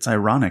Dates? It's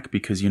ironic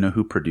because you know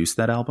who produced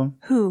that album?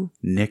 Who?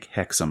 Nick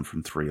Hexum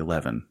from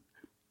 311.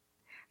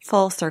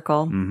 Full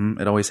circle.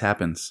 It always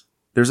happens.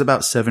 There's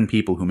about 7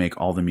 people who make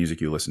all the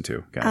music you listen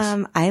to,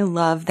 guys. I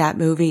love that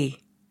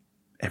movie.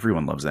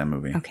 Everyone loves that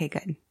movie. Okay,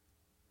 good.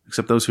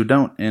 Except those who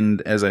don't.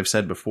 And as I've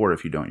said before,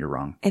 if you don't, you're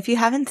wrong. If you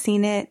haven't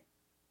seen it,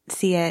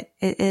 see it.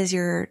 It is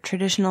your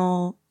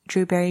traditional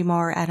Drew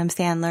Barrymore, Adam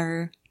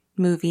Sandler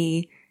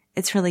movie.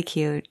 It's really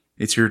cute.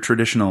 It's your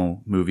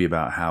traditional movie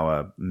about how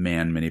a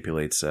man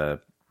manipulates a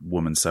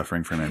woman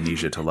suffering from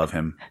amnesia to love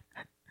him.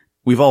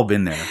 We've all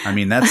been there. I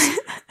mean,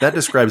 that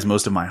describes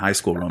most of my high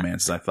school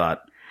romances. I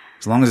thought,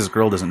 as long as this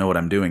girl doesn't know what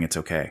I'm doing, it's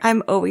okay.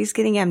 I'm always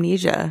getting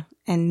amnesia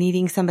and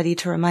needing somebody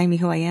to remind me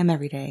who I am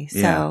every day. So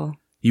Yeah.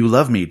 You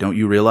love me. Don't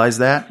you realize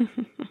that?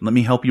 Let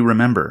me help you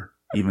remember,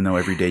 even though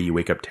every day you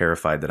wake up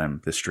terrified that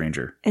I'm this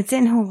stranger. it's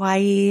in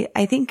Hawaii.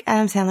 I think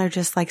Adam Sandler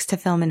just likes to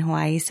film in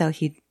Hawaii. So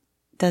he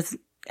does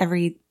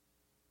every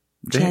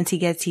chance he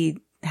gets, he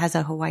has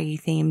a Hawaii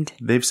themed.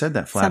 They've said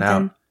that flat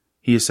Something. out.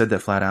 He has said that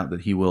flat out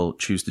that he will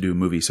choose to do a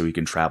movie so he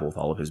can travel with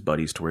all of his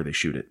buddies to where they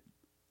shoot it.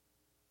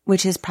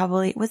 Which is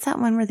probably, what's that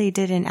one where they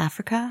did in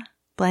Africa?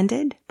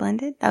 Blended?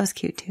 That was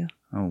cute too.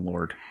 Oh,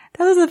 Lord.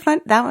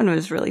 That one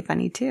was really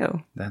funny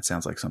too. That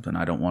sounds like something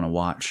I don't want to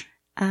watch.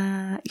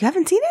 You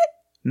haven't seen it?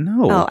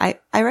 No. Oh,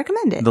 I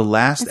recommend it. The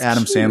last It's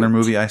Adam cute. Sandler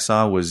movie I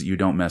saw was You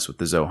Don't Mess with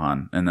the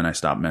Zohan, and then I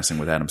stopped messing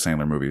with Adam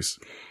Sandler movies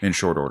in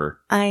short order.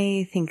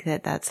 I think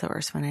that's the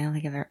worst one.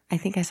 I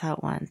think I saw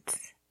it once.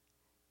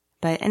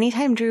 But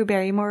anytime Drew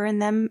Barrymore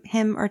and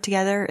him are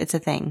together, it's a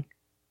thing.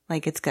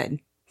 Like, it's good.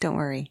 Don't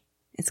worry.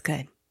 It's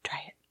good. Try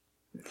it.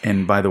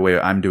 And by the way,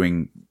 I'm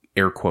doing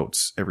air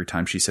quotes every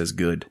time she says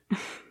good.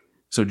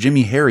 So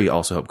Jimmy Harry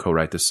also helped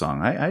co-write this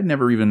song. I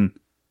never even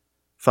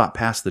thought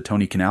past the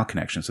Tony Kanal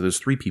connection. So there's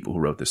 3 people who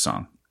wrote this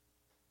song.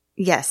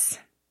 Yes.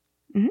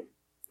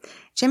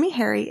 Jimmy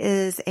Harry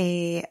is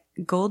a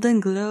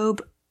Golden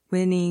Globe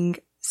winning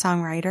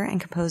songwriter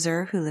and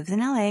composer who lives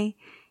in LA.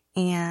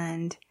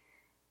 And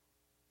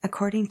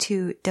according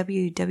to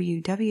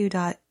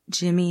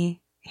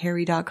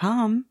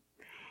www.jimmyharry.com,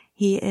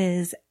 he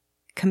is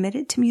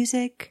committed to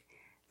music,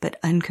 but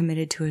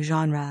uncommitted to a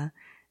genre.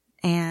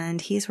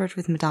 And he's worked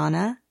with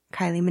Madonna,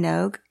 Kylie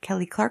Minogue,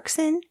 Kelly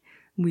Clarkson,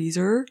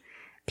 Weezer,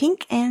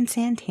 Pink, and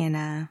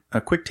Santana.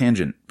 A quick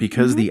tangent.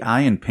 Because the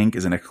I in Pink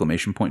is an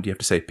exclamation point, do you have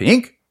to say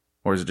Pink?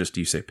 Or is it just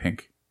do you say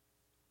Pink?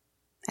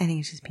 I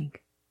think it's just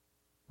Pink.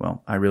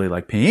 Well, I really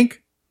like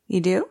Pink.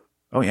 You do?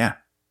 Oh, yeah.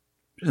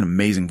 She's an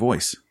amazing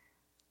voice.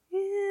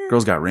 Yeah.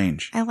 Girl's got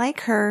range. I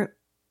like her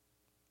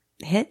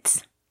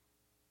hits.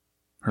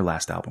 Her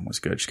last album was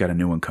good. She's got a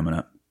new one coming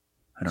up.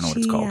 I don't know what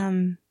it's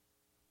called.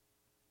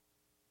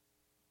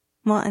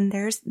 Well, and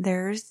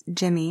there's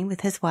Jimmy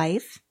with his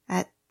wife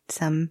at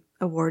some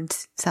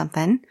awards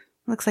something.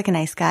 Looks like a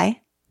nice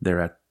guy.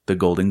 They're at the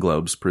Golden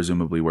Globes,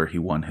 presumably where he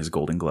won his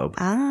Golden Globe.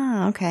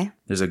 Ah, okay.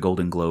 There's a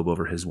Golden Globe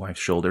over his wife's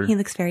shoulder. He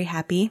looks very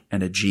happy.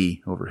 And a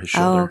G over his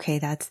shoulder. Oh, okay.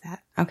 That's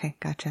that. Okay.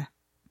 Gotcha.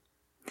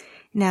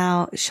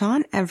 Now,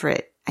 Sean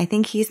Everett, I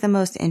think he's the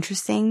most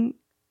interesting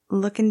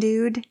looking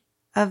dude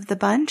of the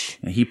bunch.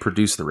 And he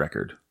produced the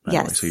record. By the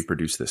way, Yes. so he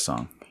produced this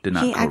song. Did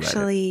not He co-write it.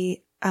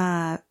 actually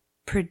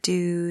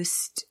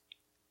produced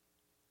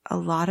a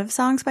lot of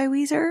songs by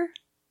Weezer.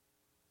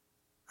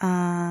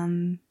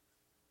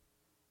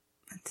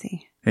 Let's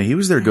see. Hey, he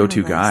was their I have a go-to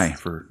list. guy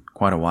for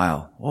quite a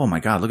while. Oh my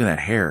God, look at that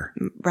hair.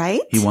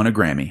 Right? He won a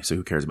Grammy, so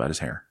who cares about his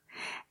hair?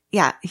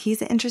 Yeah,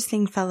 he's an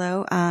interesting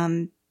fellow.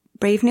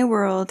 Brave New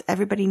World,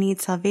 Everybody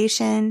Needs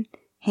Salvation,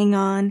 Hang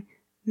On,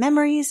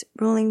 Memories,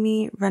 Ruling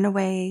Me,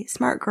 Runaway,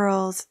 Smart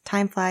Girls,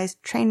 Time Flies,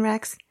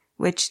 Trainwrecks,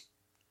 which,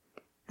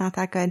 not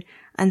that good,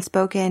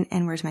 Unspoken,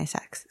 and Where's My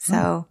Sex.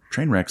 So,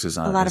 Trainwrecks is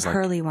on a lot is of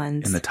Hurley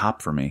ones. in the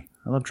top for me.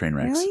 I love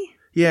Trainwrecks. Really?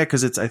 Yeah,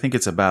 because I think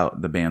it's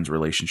about the band's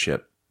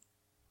relationship,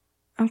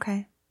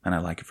 Okay. and I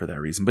like it for that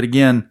reason. But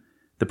again,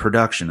 the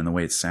production and the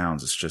way it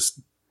sounds, there's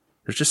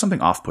just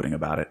something off-putting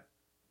about it.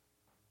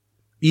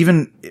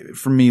 Even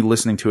for me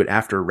listening to it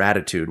after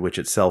Ratitude, which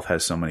itself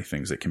has so many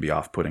things that can be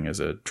off-putting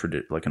as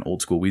like an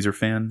old school Weezer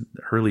fan,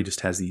 Hurley just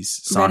has these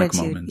sonic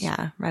moments.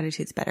 Yeah,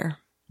 Ratitude's better.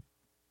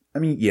 I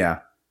mean, yeah,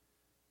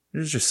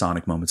 there's just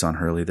sonic moments on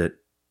Hurley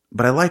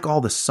but I like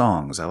all the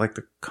songs. I like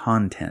the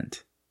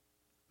content,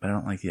 but I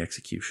don't like the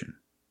execution,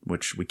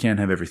 which we can't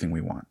have everything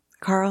we want.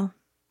 Carl,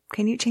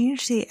 can you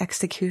change the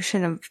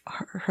execution of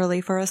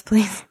Hurley for us,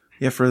 please?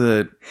 Yeah, for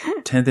the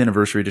 10th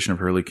anniversary edition of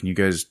Hurley, can you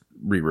guys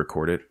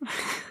re-record it?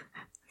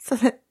 So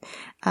that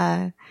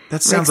That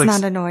sounds Rick's like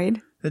not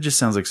annoyed. that just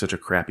sounds like such a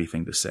crappy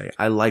thing to say.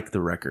 I like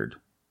the record,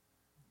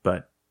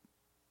 but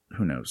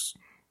who knows?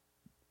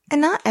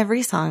 And not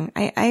every song.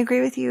 I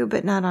agree with you,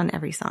 but not on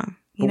every song.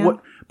 You But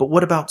know?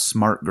 what about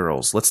Smart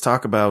Girls? Let's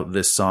talk about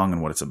this song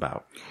and what it's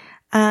about.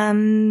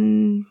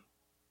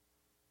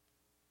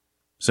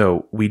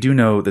 So we do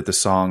know that the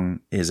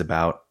song is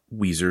about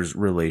Weezer's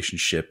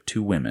relationship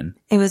to women.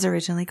 It was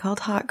originally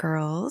called Hot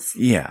Girls.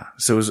 Yeah.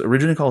 So it was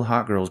originally called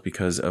Hot Girls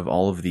because of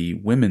all of the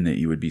women that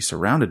you would be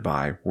surrounded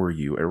by were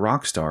you a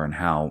rock star, and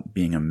how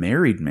being a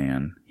married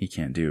man, he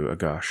can't do a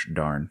gosh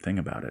darn thing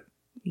about it.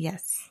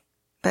 Yes.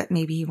 But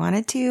maybe he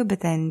wanted to, but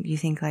then you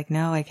think like,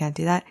 no, I can't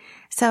do that.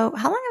 So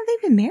how long have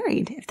they been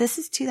married? If this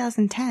is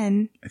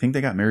 2010. I think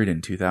they got married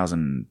in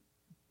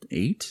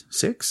 2008,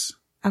 6.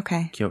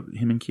 Okay.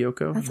 Him and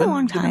Kyoko. That's a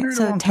long They've been time. married a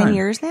So long 10 time.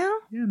 years now?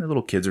 Yeah, and their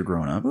little kids are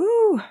growing up.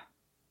 Ooh.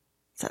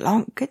 It's a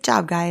long, good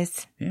job,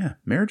 guys. Yeah,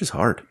 marriage is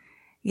hard.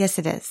 Yes,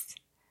 it is.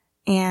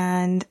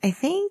 And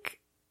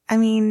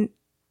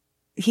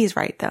he's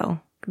right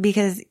though,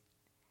 because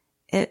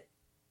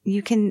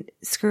you can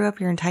screw up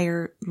your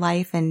entire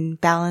life and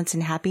balance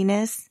and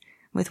happiness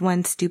with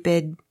one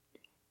stupid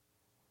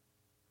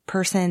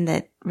person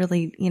that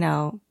really,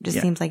 just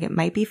Yeah. seems like it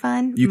might be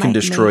fun. You can Might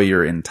destroy make-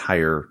 your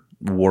entire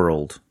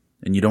world,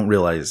 and you don't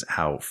realize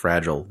how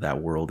fragile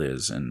that world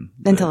is.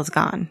 until it's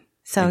gone.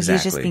 So he's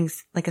just Exactly. being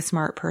like a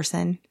smart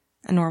person,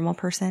 a normal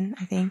person,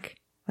 I think.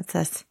 What's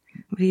this?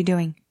 What are you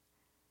doing?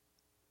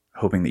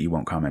 hoping that you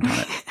won't comment on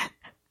it.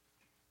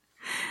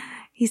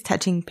 He's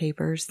touching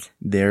papers.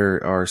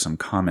 There are some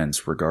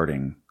comments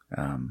regarding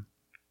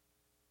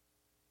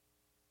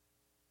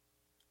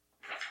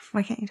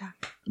Why can't you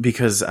talk?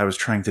 because I was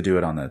trying to do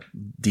it on the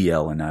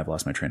DL and now I've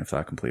lost my train of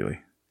thought completely.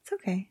 It's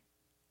okay.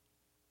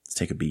 Let's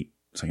take a beat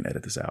so I can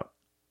edit this out.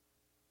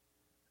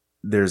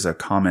 There's a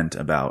comment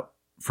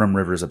from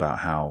Rivers about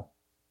how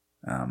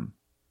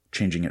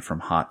changing it from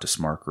hot to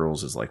smart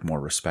girls is like more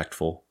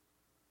respectful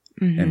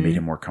and made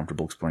him more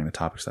comfortable exploring the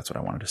topics. That's what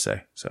I wanted to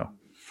say.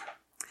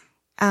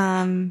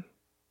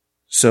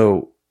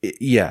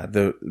 Yeah,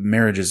 the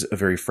marriage is a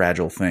very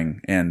fragile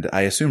thing, and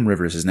I assume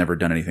Rivers has never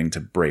done anything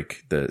to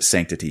break the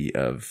sanctity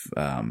of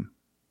that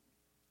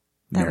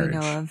marriage. we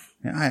know of.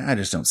 Yeah, I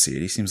just don't see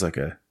it. He seems like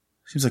a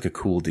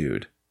cool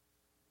dude.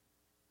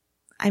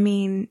 I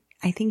mean,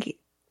 I think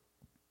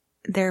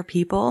they're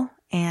people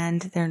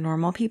and they're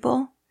normal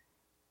people.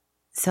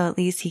 So at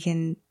least he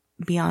can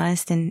be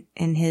honest in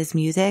his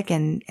music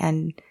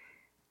and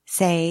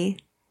say,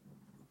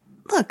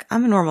 look,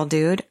 I'm a normal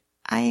dude.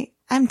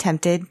 I'm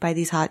tempted by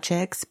these hot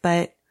chicks,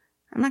 but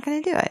I'm not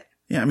going to do it.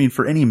 Yeah, I mean,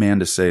 for any man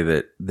to say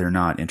that they're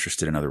not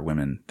interested in other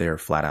women, they are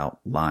flat out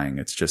lying.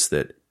 It's just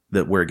that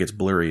where it gets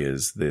blurry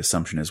is the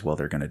assumption is, well,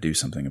 they're going to do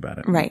something about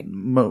it. Right.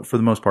 For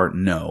the most part,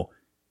 no,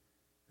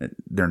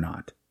 they're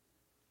not.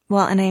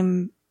 Well, and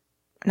I'm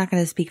not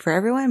going to speak for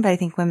everyone, but I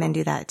think women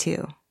do that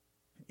too.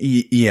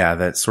 Yeah,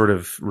 that sort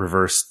of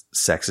reverse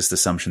sexist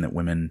assumption that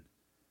women,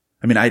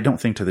 I mean, I don't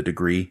think to the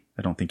degree,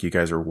 I don't think you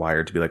guys are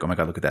wired to be like, oh my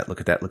God, look at that, look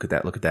at that, look at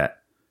that, look at that.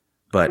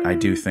 But I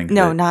do think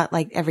No, that, not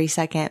like every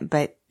second,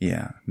 but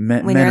yeah, when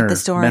men you're at are, the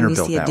store men and are you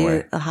built see a that way.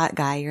 dude, a hot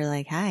guy, you're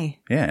like, hi.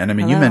 Yeah, and I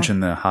mean, you Hello.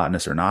 mentioned the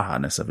hotness or not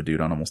hotness of a dude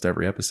on almost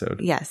every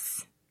episode.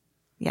 Yes.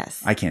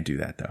 Yes. I can't do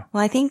that though.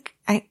 Well, I think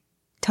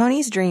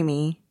Tony's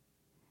dreamy.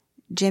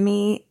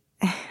 Jimmy,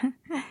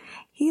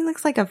 he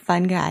looks like a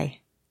fun guy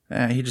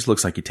He just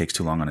looks like he takes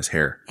too long on his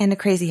hair. and a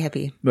crazy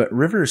hippie. But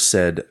Rivers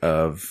said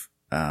of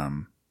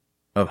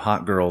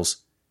Hot Girls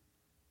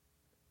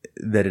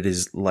that it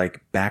is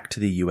like Back to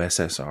the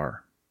USSR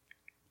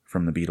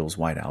from the Beatles'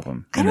 White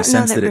Album. I don't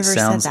know that Rivers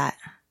said that.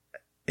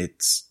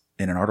 It's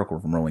in an article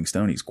from Rolling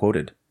Stone. He's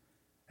quoted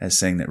as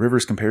saying that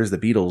Rivers compares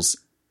the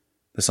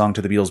song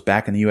to the Beatles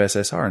back in the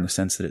USSR in the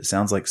sense that it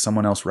sounds like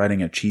someone else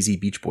writing a cheesy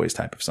Beach Boys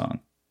type of song.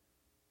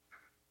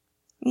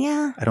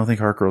 Yeah. I don't think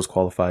Hot Girls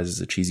qualifies as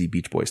a cheesy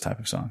Beach Boys type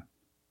of song.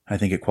 I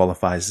think it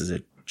qualifies as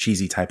a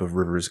cheesy type of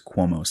Rivers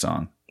Cuomo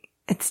song.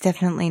 It's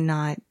definitely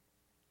not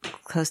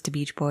close to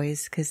Beach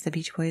Boys because the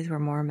Beach Boys were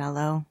more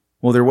mellow.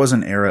 Well, there was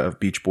an era of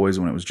Beach Boys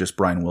when it was just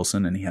Brian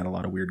Wilson and he had a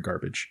lot of weird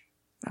garbage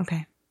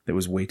Okay. that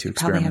was way too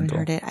Probably experimental.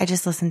 haven't heard it. I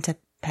just listened to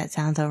Pet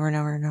Sounds over and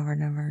over and over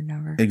and over and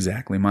over.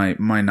 Exactly. My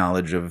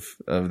knowledge of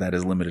that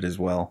is limited as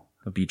well,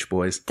 of Beach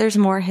Boys. There's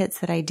more hits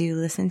that I do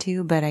listen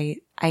to, but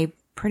I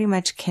pretty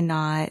much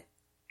cannot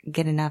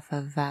get enough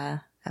of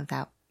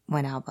that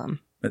one album.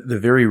 The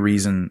very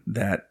reason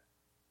that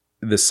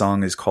the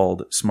song is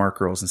called Smart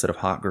Girls instead of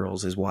Hot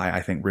Girls is why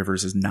I think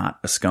Rivers is not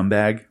a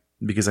scumbag.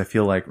 Because I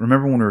feel like,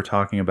 remember when we were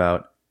talking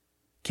about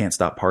Can't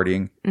Stop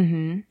Partying?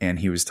 Mm-hmm. And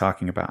he was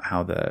talking about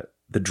how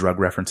the drug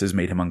references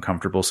made him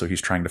uncomfortable, so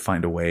he's trying to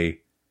find a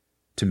way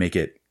to make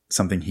it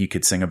something he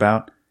could sing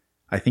about.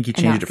 I think he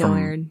changed it from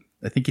weird.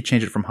 I think he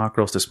changed it from Hot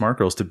Girls to Smart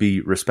Girls to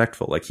be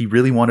respectful. Like he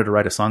really wanted to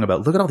write a song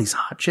about, look at all these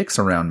hot chicks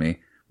around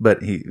me.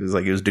 But he was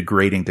like, it was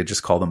degrading to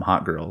just call them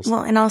hot girls.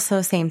 Well, and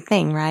also same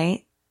thing,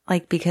 right?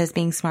 Like because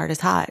being smart is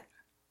hot.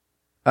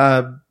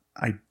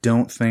 I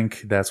don't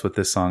think that's what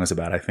this song is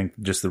about. I think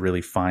just the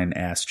really fine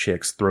ass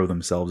chicks throw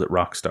themselves at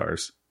rock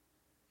stars.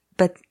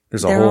 But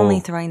There's a they're whole- only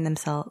throwing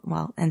themselves,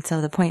 well, and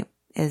so the point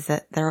is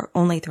that they're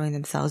only throwing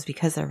themselves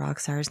because they're rock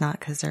stars, not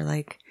because they're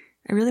like,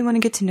 I really want to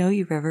get to know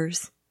you,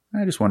 Rivers.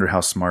 I just wonder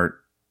how smart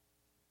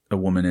a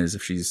woman is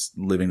if she's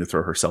living to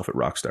throw herself at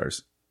rock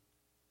stars.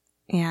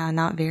 Yeah,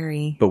 not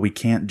very. But we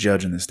can't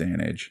judge in this day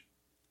and age.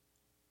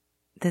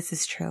 This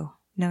is true.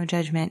 No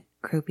judgment,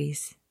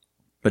 groupies.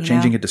 But You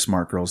changing know? it to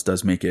Smart Girls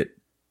does make it,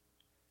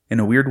 in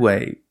a weird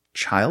way,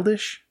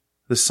 childish.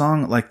 This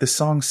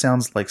song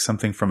sounds like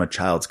something from a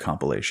child's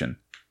compilation.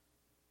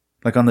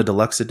 Like on the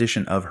deluxe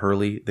edition of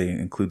Hurley, they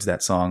includes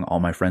that song, All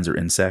My Friends Are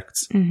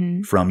Insects,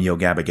 Mm-hmm. from Yo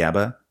Gabba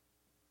Gabba.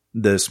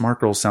 The Smart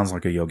Girls sounds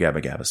like a Yo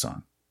Gabba Gabba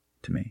song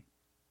to me.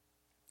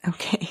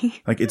 Okay.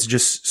 Like it's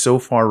just so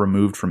far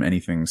removed from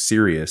anything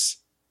serious,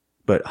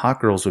 but Hot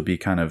Girls would be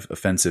kind of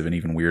offensive and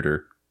even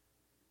weirder.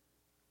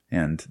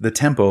 And the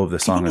tempo of the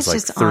song think is it's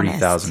like just 30,000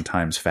 honest.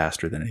 times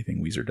faster than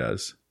anything Weezer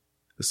does.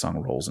 The song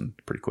rolls in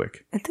pretty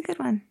quick. It's a good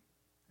one.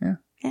 Yeah.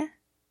 Yeah.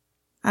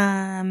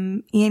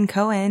 Ian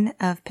Cohen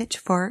of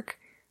Pitchfork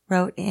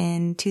wrote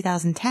in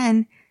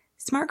 2010,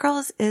 Smart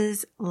Girls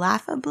is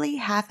laughably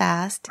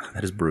half-assed,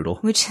 That is brutal.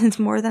 which is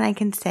more than I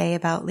can say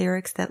about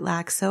lyrics that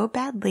lack so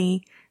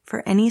badly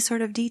for any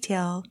sort of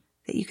detail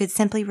that you could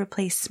simply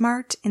replace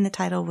smart in the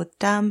title with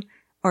dumb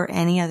or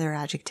any other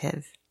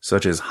adjective.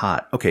 Such as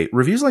hot. Okay,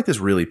 reviews like this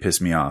really piss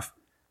me off.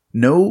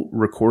 No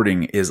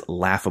recording is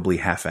laughably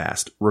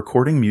half-assed.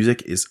 Recording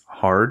music is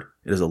hard.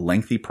 It is a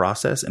lengthy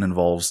process and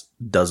involves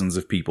dozens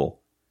of people.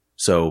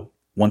 So,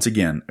 once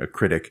again, a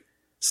critic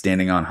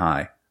standing on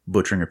high,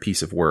 butchering a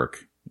piece of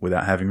work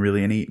without having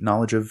really any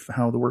knowledge of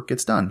how the work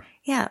gets done.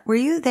 Yeah. Were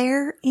you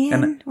there,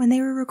 Ian, when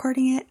they were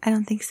recording it? I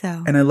don't think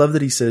so. And I love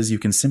that he says you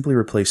can simply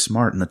replace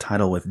smart in the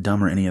title with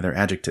dumb or any other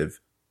adjective.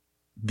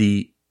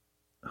 The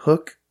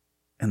hook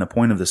and the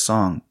point of the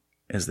song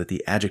is that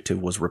the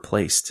adjective was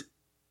replaced.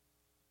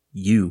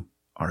 You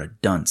are a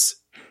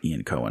dunce,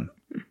 Ian Cohen.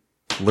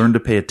 Learn to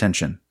pay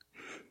attention.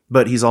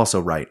 But he's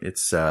also right.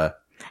 It's the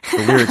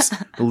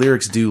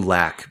lyrics do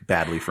lack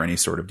badly for any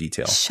sort of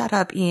detail. Shut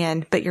up,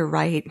 Ian, but you're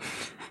right.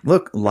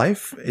 Look,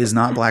 life is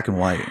not black and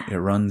white. It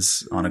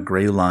runs on a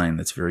gray line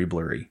that's very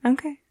blurry.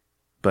 Okay.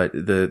 But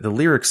the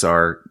lyrics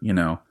are,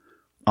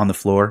 on the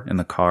floor, in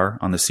the car,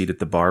 on the seat at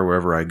the bar,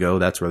 wherever I go,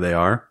 that's where they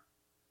are.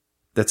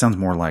 That sounds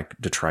more like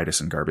detritus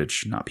and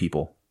garbage, not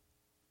people.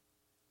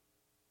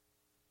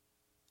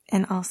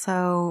 And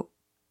also,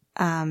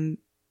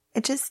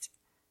 it just,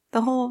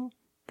 the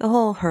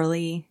whole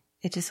Hurley,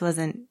 it just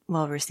wasn't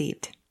well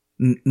received.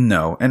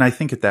 No. And I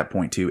think at that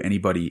point, too,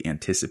 anybody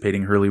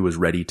anticipating Hurley was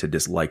ready to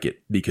dislike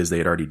it because they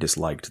had already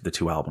disliked the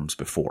two albums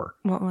before.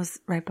 What was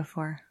right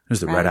before? There's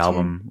the Red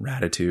Album,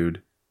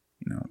 Ratitude.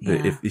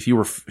 Yeah. If you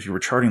were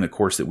charting the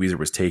course that Weezer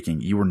was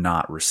taking, you were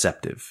not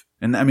receptive.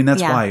 And I mean,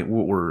 that's Yeah. why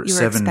we're You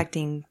were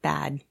expecting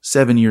bad.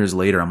 7 years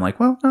later, I'm like,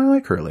 well, I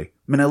like Hurley.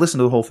 I mean, I listened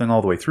to the whole thing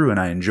all the way through and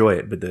I enjoy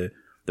it, but the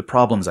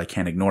problems I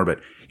can't ignore. But,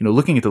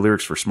 looking at the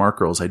lyrics for Smart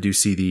Girls, I do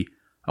see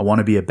I want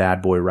to be a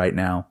bad boy right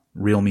now.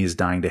 Real me is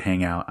dying to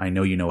hang out. I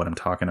know you know what I'm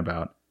talking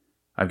about.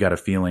 I've got a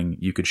feeling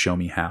you could show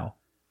me how.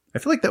 I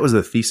feel like that was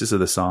the thesis of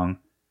the song.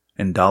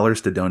 And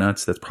Dollars to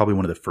Donuts, that's probably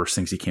one of the first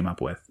things he came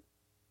up with.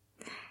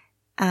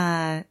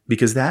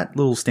 Because that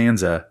little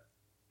stanza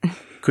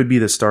could be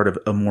the start of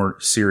a more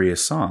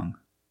serious song.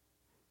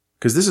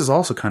 Because this is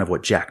also kind of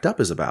what Jacked Up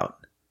is about.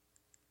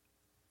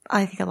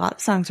 I think a lot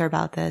of songs are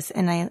about this,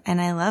 and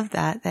I love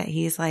that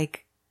he's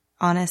like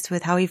honest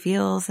with how he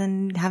feels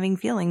and having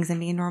feelings and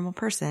being a normal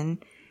person.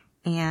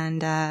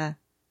 And I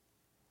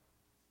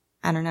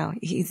don't know,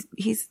 he's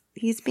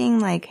being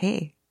like,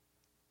 hey,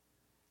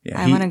 yeah,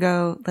 I want to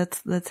go.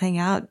 Let's hang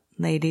out,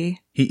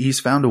 lady. He's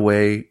found a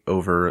way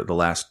over the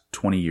last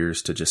 20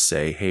 years to just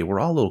say, hey,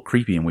 we're all a little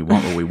creepy and we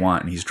want what we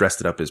want. And he's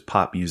dressed it up as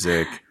pop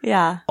music,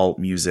 yeah, alt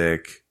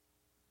music,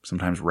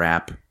 sometimes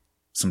rap,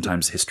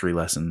 sometimes history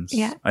lessons.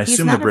 Yeah, I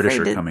assume the British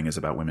are coming is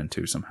about women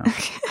too somehow.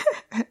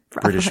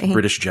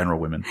 British general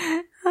women.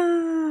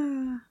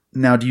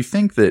 Now, do you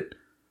think that,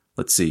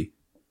 let's see.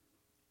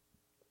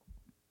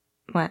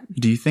 What?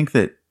 Do you think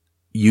that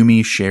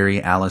Yumi,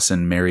 Sherry,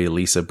 Allison, Mary,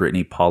 Lisa,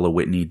 Brittany, Paula,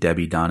 Whitney,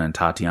 Debbie, Donna, and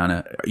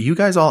Tatiana, are you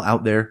guys all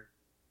out there?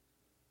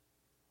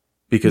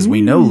 Because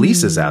we know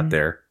Lisa's out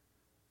there.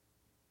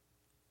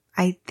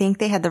 I think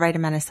they had the right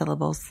amount of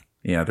syllables.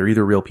 Yeah, they're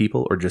either real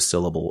people or just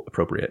syllable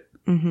appropriate.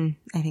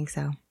 I think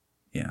so.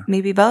 Yeah.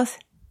 Maybe both?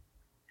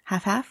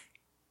 Half-half?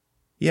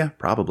 Yeah,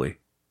 probably.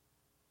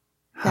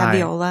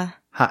 Fabiola.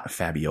 Hi,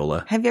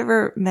 Fabiola. Have you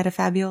ever met a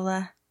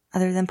Fabiola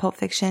other than Pulp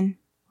Fiction,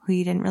 who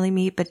you didn't really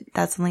meet, but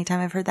that's the only time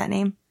I've heard that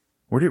name?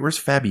 Where's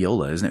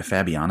Fabiola? Isn't it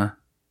Fabiana?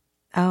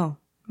 Oh,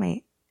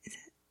 wait. Is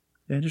it?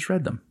 Yeah, I just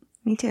read them.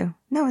 Me too.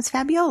 No, it's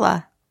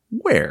Fabiola.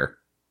 Where?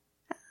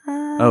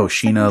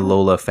 Sheena,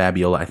 Lola,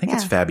 Fabiola. I think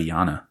it's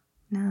Fabiana.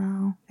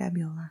 No,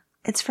 Fabiola.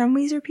 It's from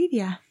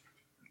Weezerpedia.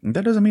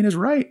 That doesn't mean it's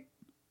right.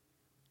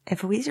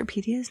 If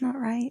Weezerpedia is not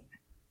right.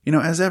 You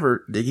know, as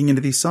ever, digging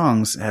into these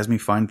songs has me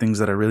find things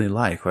that I really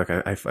like. Like,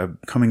 I'm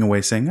coming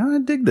away saying, I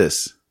dig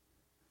this.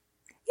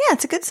 Yeah,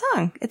 it's a good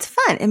song. It's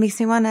fun. It makes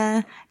me want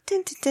to,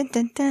 dun, dun, dun,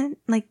 dun, dun.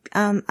 Like,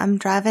 I'm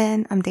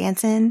driving, I'm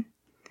dancing,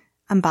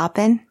 I'm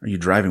bopping. Are you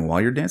driving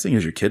while you're dancing?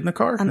 Is your kid in the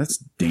car? That's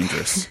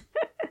dangerous.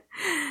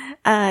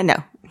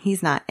 No,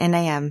 he's not. And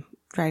I am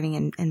driving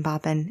and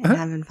bopping and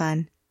having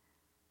fun.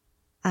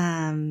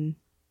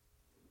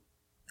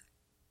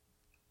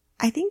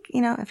 I think,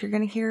 if you're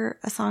going to hear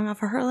a song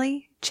off of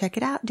Hurley, check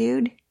it out,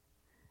 dude.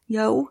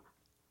 Yo.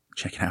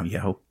 Check it out,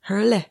 yo.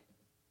 Hurley.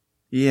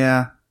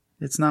 Yeah,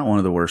 it's not one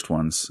of the worst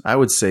ones. I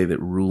would say that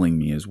Ruling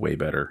Me is way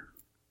better.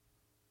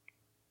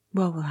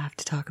 Well, we'll have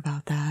to talk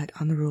about that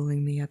on the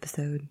Ruling Me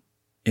episode.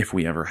 If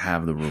we ever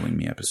have the Ruling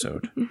Me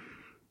episode.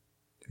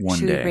 One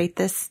Should day. we rate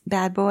this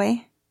bad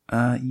boy?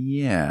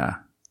 Yeah.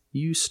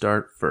 You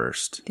start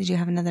first. Did you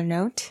have another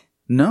note?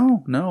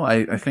 No.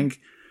 I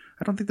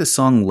don't think the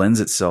song lends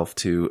itself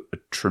to a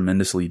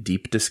tremendously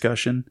deep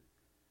discussion.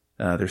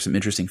 There's some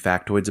interesting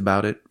factoids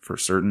about it, for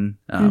certain.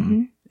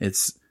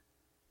 It's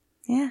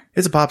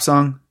a pop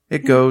song.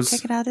 It goes.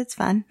 Check it out. It's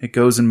fun. It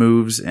goes and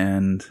moves,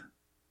 and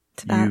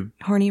it's about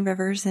horny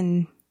rivers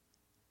and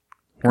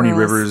horny girls.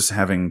 Rivers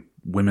having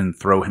women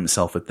throw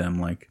himself at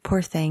them like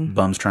poor thing.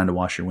 Bums trying to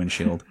wash your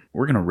windshield.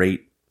 We're gonna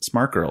rate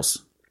Smart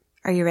Girls.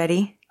 Are you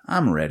ready?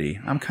 I'm ready.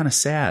 I'm kind of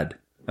sad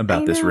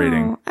about this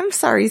rating. I'm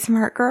sorry,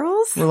 Smart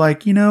Girls. We're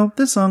like,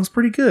 this song's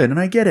pretty good, and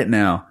I get it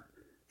now.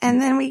 And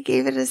then we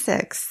gave it a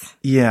 6.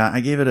 Yeah, I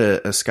gave it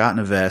a Scott in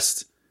a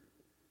vest.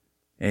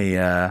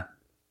 Let's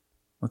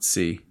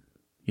see.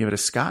 Give it a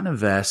Scott in a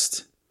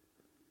vest.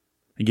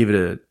 I give it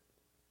a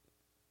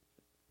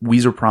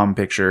Weezer prom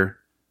picture.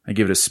 I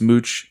give it a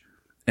smooch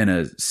and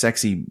a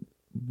sexy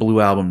Blue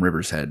Album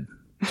River's Head.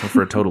 So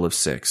for a total of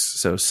 6.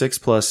 So 6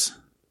 plus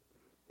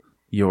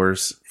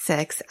yours.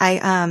 6.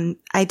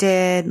 I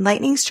did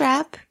Lightning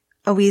Strap,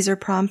 a Weezer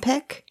prom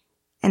pick,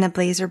 and a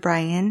Blazer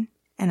Brian,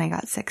 and I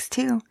got 6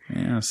 too.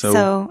 Yeah.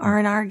 So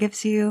R&R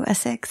gives you a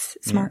 6,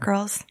 Smart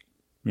Girls.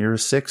 You're a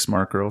 6,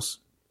 Smart Girls.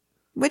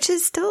 Which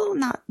is still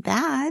not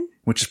bad.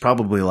 Which is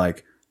probably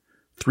like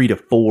 3 to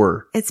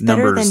 4 It's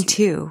numbers. better than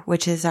 2,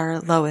 which is our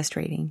lowest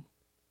rating.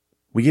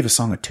 We gave a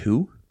song a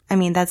 2? I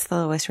mean, that's the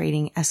lowest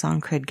rating a song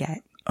could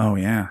get. Oh,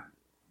 yeah.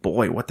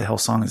 Boy, what the hell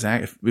song is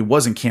that? If it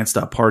wasn't Can't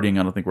Stop Partying,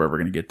 I don't think we're ever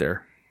going to get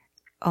there.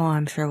 Oh,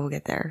 I'm sure we'll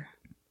get there.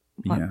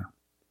 Yeah.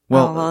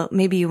 Well,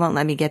 maybe you won't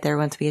let me get there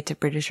once we get to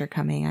British Are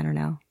Coming. I don't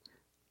know.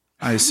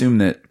 I assume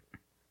that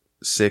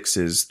 6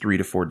 is 3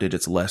 to 4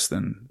 digits less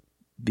than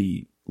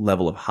the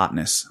level of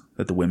hotness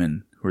that the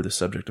women who are the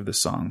subject of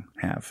this song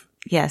have.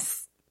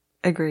 Yes.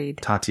 Agreed.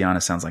 Tatiana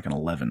sounds like an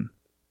 11.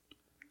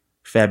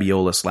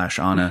 Fabiola /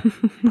 Anna,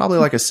 probably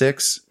like a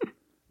 6,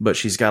 but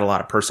she's got a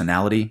lot of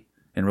personality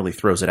and really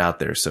throws it out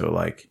there.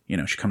 So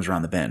she comes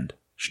around the bend.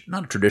 She's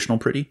not a traditional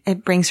pretty.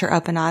 It brings her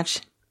up a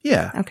notch.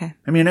 Yeah. Okay.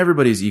 I mean,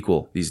 everybody's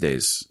equal these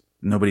days.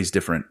 Nobody's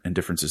different, and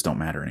differences don't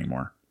matter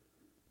anymore.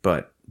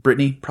 But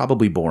Brittany,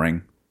 probably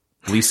boring.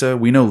 Lisa,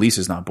 we know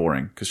Lisa's not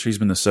boring because she's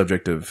been the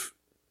subject of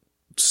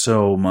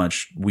so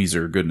much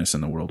Weezer goodness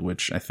in the world,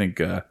 which I think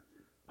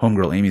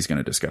homegirl Amy's going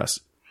to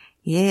discuss.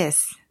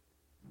 Yes.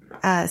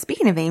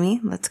 speaking of Amy,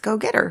 let's go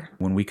get her.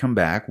 When we come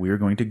back, we are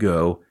going to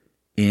go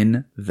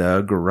in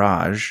the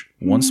garage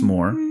once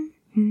more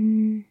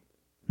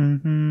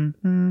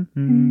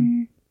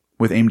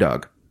with Aim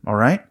Dog. All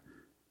right?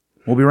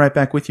 We'll be right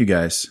back with you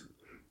guys.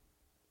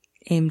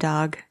 Aim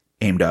Dog.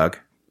 Aim Dog.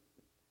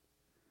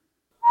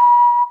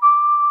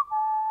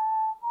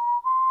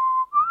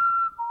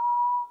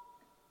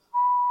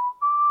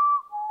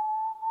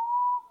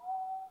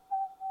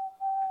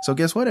 So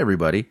guess what,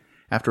 everybody?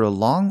 After a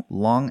long,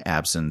 long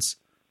absence,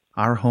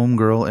 our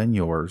homegirl and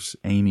yours,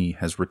 Amy,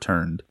 has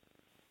returned.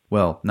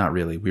 Well, not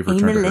really. We've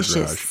returned to her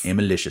garage.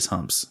 Amalicious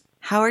humps.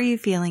 How are you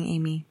feeling,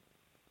 Amy?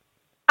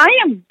 I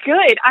am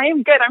good.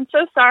 I'm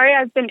so sorry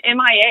I've been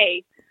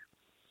MIA.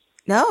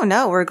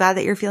 No, we're glad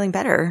that you're feeling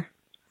better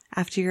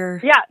after your...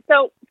 Yeah,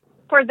 so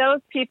for those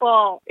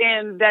people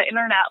in the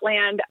internet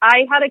land,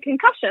 I had a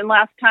concussion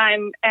last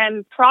time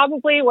and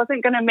probably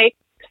wasn't going to make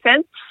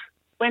sense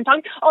when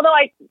talking. Although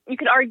you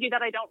could argue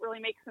that I don't really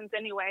make sense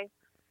anyway.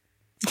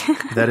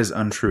 That is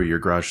untrue. Your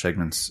garage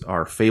segments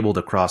are fabled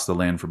across the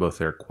land for both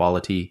their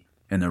quality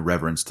and their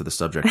reverence to the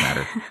subject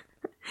matter.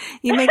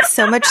 You make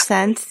so much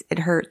sense, it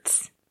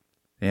hurts.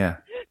 Yeah.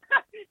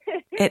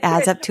 It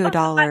adds up to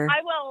 $1.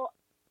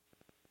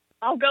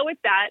 I'll go with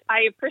that.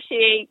 I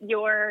appreciate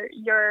your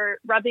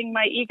rubbing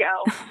my ego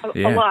a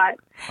Yeah. lot.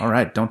 All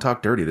right. Don't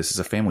talk dirty. This is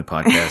a family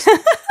podcast.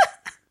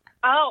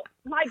 Oh,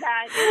 my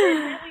bad. Is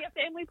it really a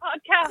family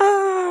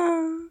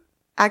podcast?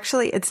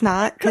 Actually, it's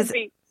not, Could because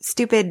be.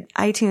 stupid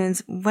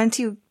iTunes, once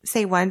you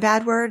say one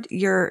bad word,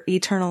 you're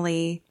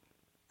eternally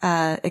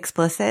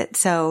explicit.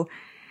 So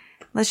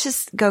let's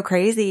just go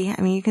crazy.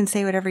 I mean, you can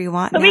say whatever you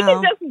want So now. we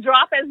can just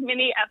drop as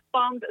many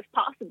F-bombs as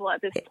possible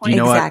at this Do point. you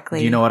know Exactly. what?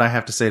 Do you know what I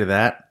have to say to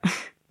that?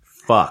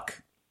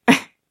 Fuck.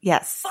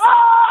 Yes.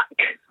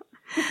 Fuck!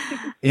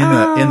 In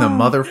the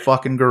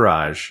motherfucking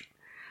garage.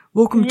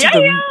 Welcome to Yeah, the...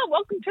 yeah.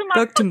 Welcome to my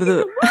Back to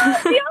the...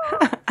 fucking world,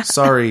 yeah.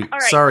 Sorry,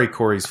 right. sorry,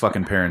 Corey's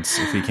fucking parents,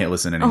 if he can't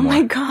listen Oh anymore.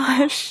 my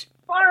gosh.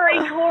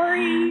 Sorry,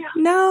 Corey.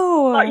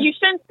 No. Oh, you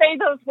shouldn't say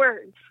those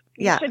words.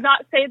 Yeah. You should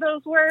not say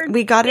those words.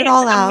 We got it It's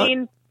all a out.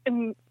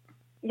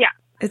 yeah,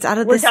 It's out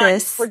of we're the done.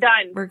 sis. We're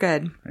done. We're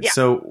good. Yeah.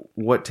 So,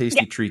 what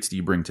tasty treats do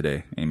you bring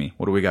today, Amy?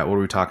 What do we got? What are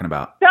we talking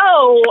about?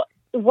 So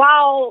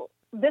while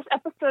this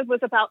episode was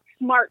about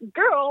smart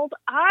girls,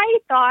 I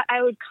thought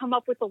I would come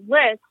up with a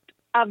list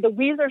of the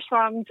Weezer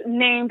songs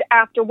named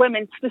after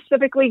women,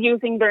 specifically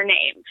using their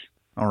names.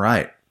 All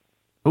right.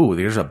 Ooh,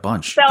 there's a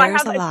bunch. So I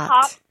There's have a a lot.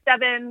 top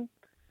 7.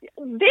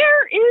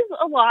 There is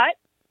a lot.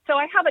 So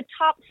I have a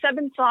top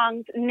 7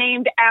 songs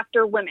named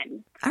after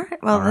women. All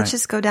right. Well, All let's right.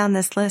 just go down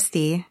this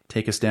listy.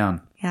 Take us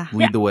down. Yeah.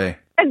 Lead the way.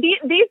 And these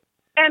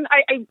and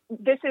I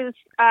this is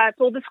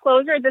full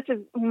disclosure, this is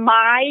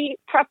my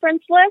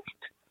preference list.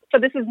 So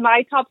this is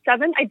my top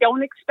 7. I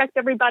don't expect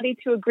everybody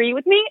to agree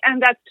with me,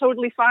 and that's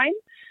totally fine.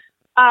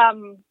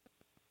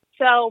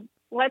 So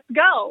let's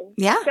go.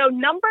 Yeah. So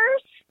number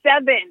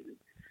 7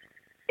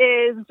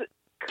 is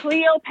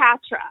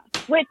Cleopatra,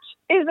 which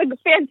is a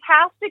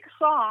fantastic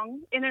song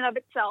in and of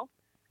itself.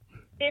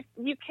 If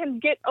you can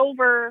get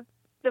over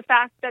the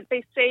fact that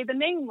they say the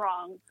name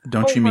wrong.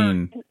 Don't you over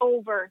mean and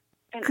over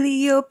and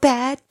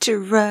Cleopatra.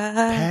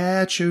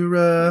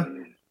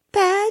 Patura?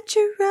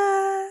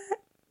 Patra.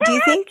 Do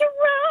you think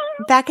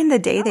back in the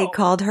day they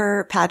called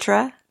her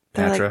Patra?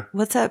 They're Patra. like,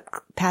 what's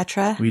up,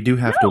 Patra? We do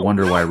have to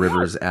wonder why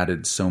Rivers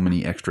added so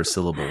many extra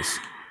syllables.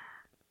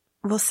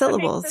 Well, It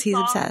syllables. makes the He's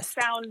song obsessed.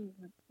 Sound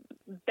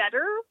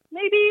better,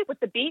 maybe with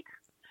the beat,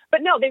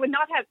 but no, they would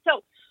not have.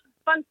 So,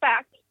 fun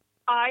fact: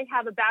 I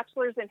have a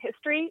bachelor's in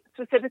history,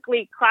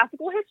 specifically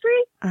classical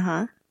history.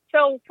 Uh-huh.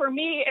 So, for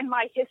me and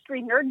my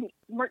history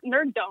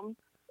nerddom,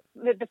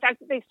 the fact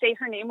that they say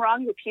her name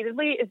wrong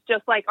repeatedly is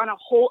just like on a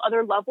whole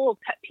other level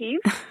of pet peeve.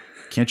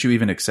 Can't you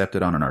even accept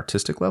it on an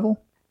artistic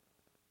level?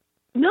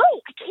 No,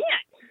 I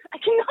can't. I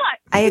cannot.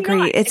 I agree.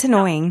 cannot. It's I cannot.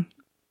 annoying.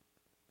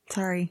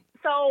 Sorry.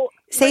 So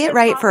Say like it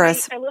right a for song,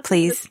 us, I listened to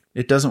please.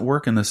 It doesn't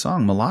work in the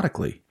song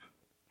melodically.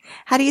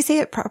 How do you say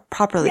it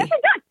properly? Yes,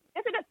 it does.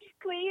 Yes, it does.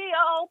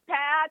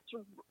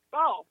 Cleopatra.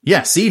 Oh.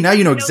 Yeah, see, now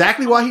you know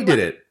exactly why he did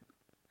it.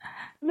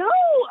 No.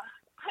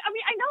 I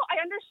mean, I know. I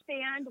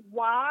understand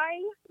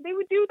why they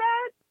would do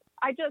that.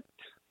 I just...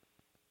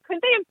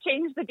 Couldn't they have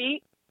changed the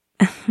beat?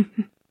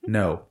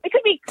 No. It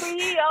could be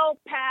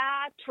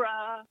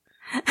Cleopatra.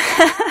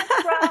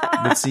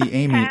 But see,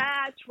 Amy,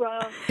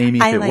 Patra.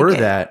 if I it like were it.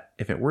 that,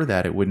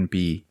 it wouldn't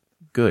be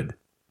good.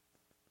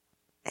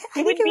 I It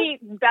think would be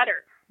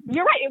better.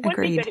 You're right. It would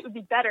Agreed. be good. It would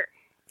be better.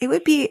 it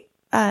would be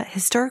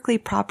historically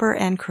proper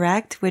and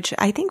correct, which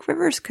I think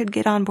Rivers could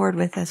get on board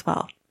with as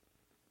well.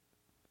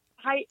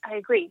 I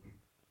agree.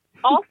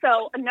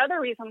 Also, another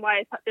reason why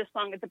I put this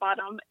song at the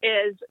bottom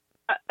is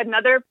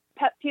another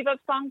pet peeve of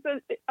songs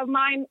of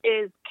mine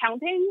is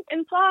counting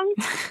in songs.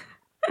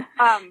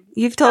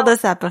 You've told So,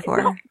 us that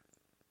before. So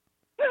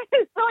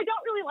I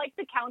don't really like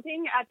the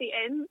counting at the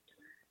end.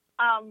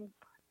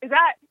 Is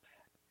that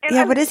And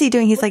Yeah, I'm what is he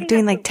doing? He's like looking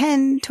doing at like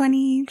 10,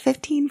 20,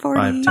 15, 40.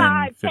 5, 10.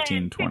 5,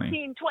 15, 10, 20.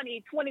 15,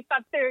 20,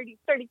 25, 30,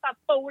 35,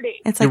 40.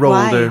 It's You're like,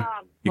 why? older. Um,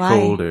 You're Why?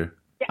 colder.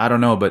 I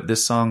don't know, but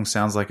this song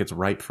sounds like it's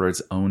ripe for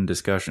its own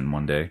discussion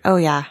one day. Oh,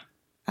 yeah.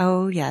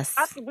 Oh, yes.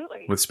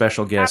 Absolutely. With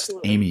special guest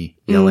Absolutely. Amy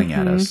yelling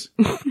at Mhm. us.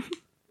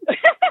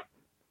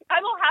 I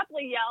will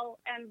happily yell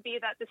and be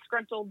that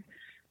disgruntled.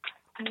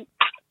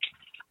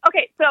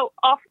 Okay, so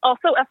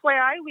also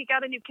FYI, we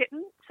got a new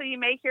kitten, so you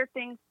may hear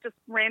things just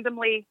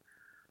randomly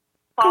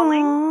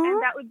falling, Aw.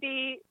 and that would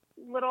be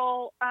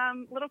little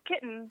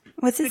kitten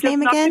What's who his just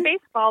name knocked again? the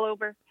baseball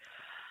over.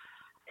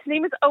 His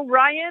name is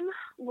Orion,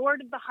 Lord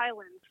of the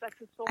Highlands. That's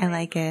his full I name.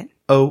 like it.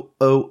 Oh,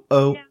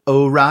 Yeah.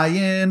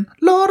 Orion,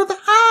 Lord of the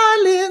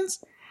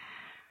Highlands.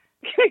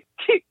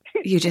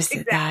 You just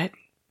did that.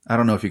 I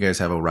don't know if you guys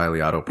have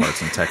O'Reilly Auto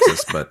Parts in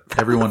Texas, but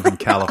everyone from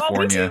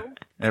California,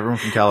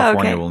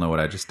 Okay. will know what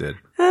I just did.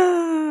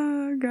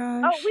 Oh,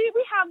 gosh. Oh,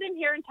 we have them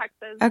here in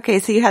Texas. Okay,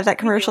 so you have that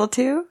commercial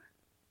too?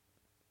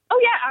 Oh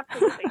yeah,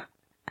 absolutely.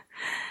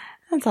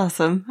 That's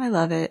awesome. I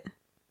love it.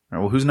 All right,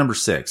 well, who's number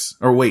 6?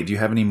 Or wait, do you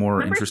have any more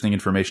Number- interesting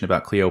information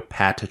about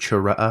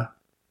Cleopatra?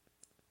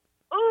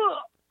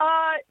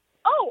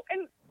 Oh,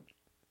 and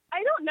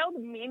I don't know the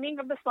meaning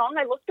of the song.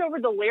 I looked over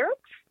the lyrics,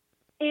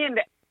 and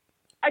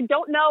I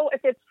don't know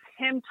if it's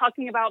him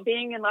talking about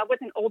being in love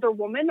with an older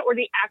woman or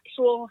the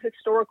actual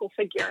historical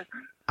figure.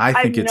 I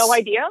have no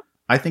idea.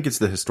 I think it's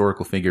the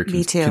historical figure,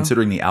 Me too.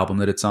 considering the album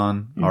that it's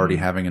on, already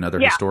having another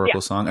Yeah,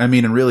 historical song. I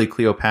mean, and really,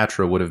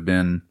 Cleopatra would have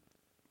been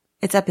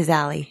It's up his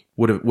alley.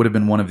 would have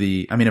been one of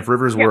the. I mean, if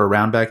Rivers were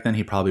around back then,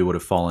 he probably would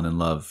have fallen in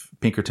love.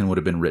 Pinkerton would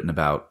have been written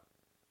about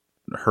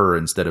her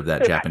instead of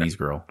that Cleopatra. Japanese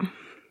girl.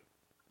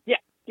 Yeah.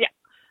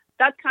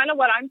 That's kind of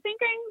what I'm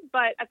thinking,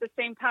 but at the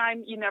same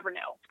time, you never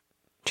know.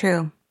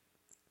 True.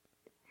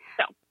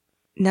 So.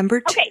 Number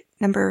Okay.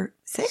 Number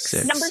 6?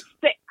 Six. Number 6,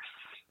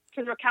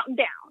 because we're counting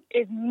down,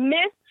 is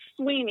Miss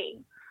Sweeney.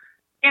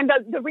 And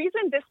the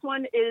reason this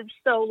one is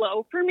so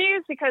low for me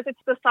is because it's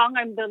the song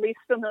I'm the least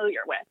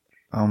familiar with.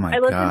 Oh my I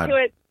listened god! to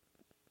it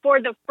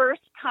for the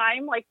first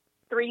time like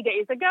 3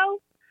 days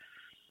ago.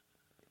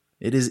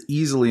 It is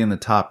easily in the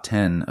top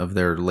 10 of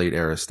their late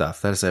era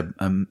stuff. That is an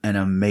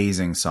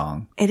amazing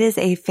song. It is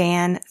a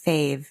fan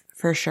fave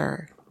for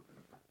sure.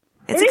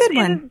 It's It a is- good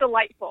one. It is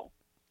delightful.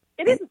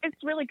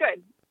 It's really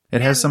good.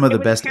 It has And some of it the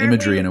was best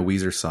imagery apparently-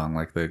 in a Weezer song,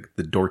 like the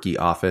dorky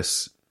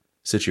office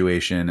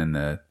situation and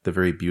the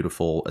very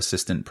beautiful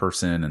assistant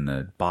person and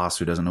the boss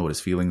who doesn't know what his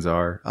feelings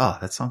are. Oh,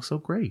 that song's so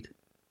great.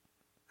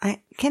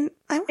 I want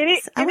It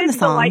is, I it want is the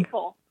song.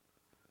 delightful.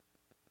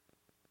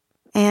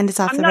 And it's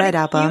off I'm the not Red a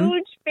album.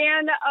 huge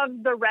fan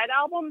of the Red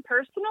album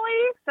personally,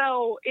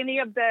 so any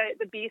of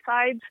the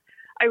B-sides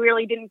I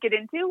really didn't get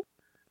into.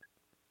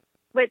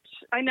 Which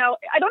I don't know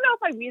if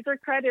my Weezer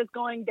cred is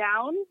going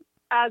down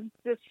as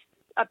this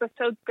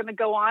episode's going to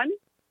go on.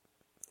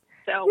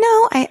 So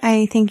No,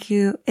 I think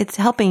it's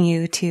helping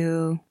you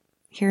to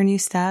hear new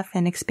stuff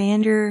and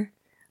expand your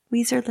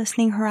Weezer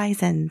listening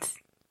horizons.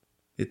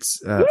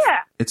 It's yeah,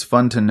 it's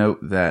fun to note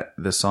that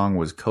the song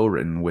was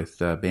co-written with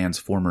the band's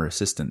former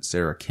assistant,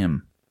 Sarah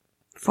Kim.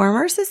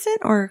 Former assistant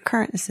or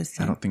current I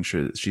assistant? don't think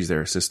she's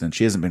their assistant.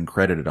 She hasn't been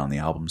credited on the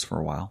albums for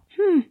a while.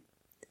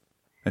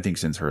 I think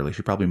since Hurley.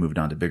 She probably moved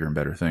on to bigger and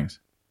better things.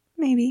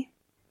 Maybe.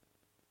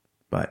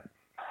 But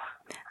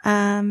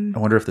I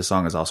wonder if the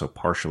song is also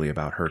partially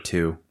about her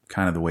too.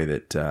 Kind of the way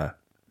that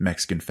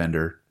Mexican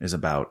Fender is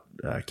about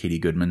Katie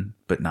Goodman,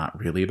 but not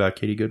really about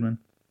Katie Goodman.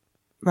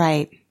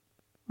 Right.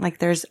 Like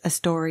there's a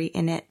story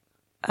in it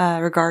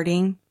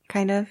regarding,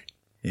 kind of.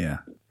 Yeah.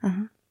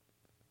 Uh-huh.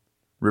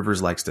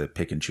 Rivers likes to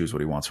pick and choose what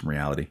he wants from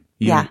reality.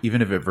 Yeah.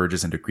 Even if it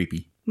verges into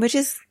creepy. Which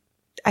is,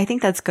 I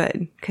think that's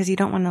good. Because you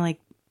don't want to like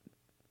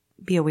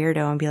be a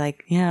weirdo and be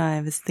like, yeah,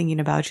 I was thinking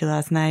about you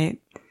last night.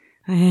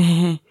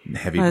 Heavy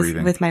I was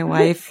breathing. with my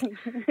wife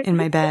in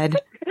my bed.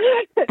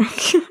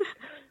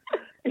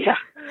 yeah.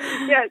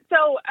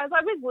 So as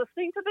I was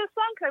listening to this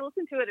song, because I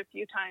listened to it a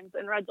few times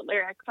and read the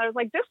lyrics, I was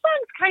like, this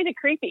song's kind of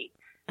creepy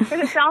because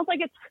it sounds like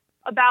it's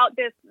about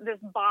this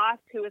boss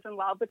who is in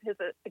love with his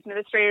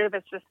administrative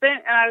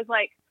assistant, and I was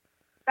like,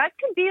 that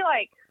could be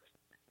like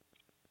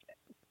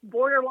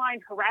borderline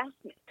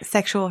harassment.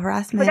 Sexual But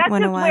harassment that's just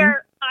 101.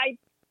 where I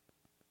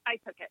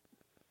took it.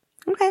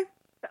 Okay.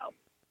 So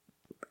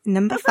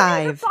Number but for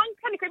me, 5. the song's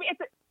kind of creepy.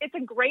 It's a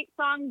great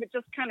song, but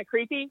just kind of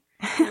creepy,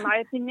 in my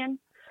opinion.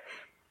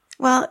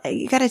 Well,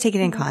 you got to take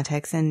it in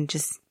context and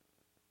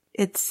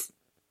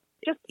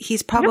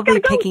he's probably gotta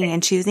go picking with it.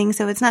 and choosing.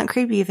 So it's not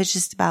creepy if it's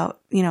just about,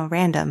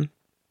 random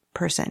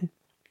person.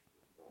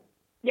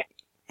 Yeah.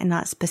 And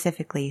not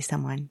specifically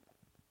someone.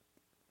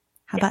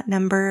 How about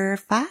number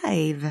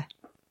 5?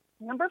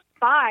 Number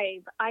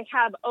 5, I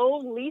have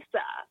Oh Lisa.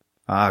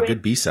 Ah, Wait.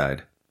 good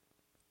B-side.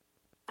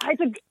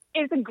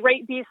 It's a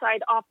great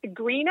B-side off the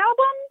Green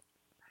album.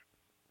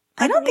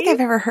 I don't think believe-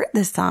 I've ever heard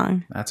this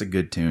song. That's a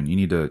good tune. You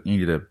need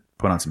to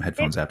put on some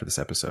headphones after this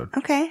episode.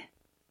 Okay.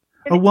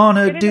 I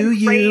wanna it is do a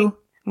you.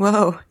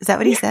 Whoa. Is that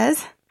what he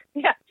says?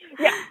 Yeah.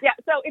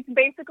 So it's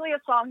basically a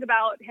song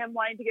about him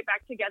wanting to get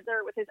back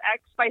together with his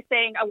ex by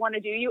saying, I want to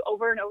do you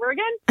over and over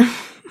again.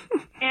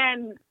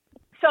 And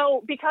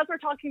so because we're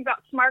talking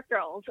about smart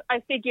girls,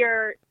 I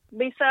figure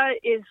Lisa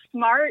is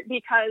smart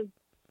because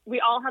we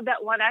all have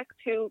that one ex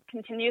who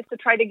continues to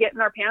try to get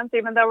in our pants,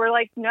 even though we're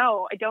like,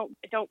 no, I don't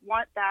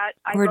want that.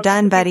 We're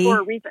done, buddy.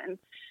 For a reason.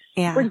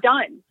 Yeah. We're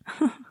done.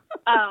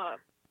 I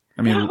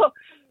mean,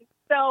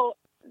 so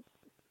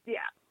yeah.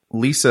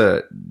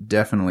 Lisa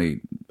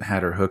definitely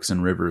had her hooks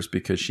in Rivers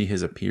because she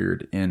has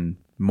appeared in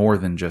more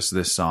than just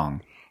this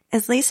song.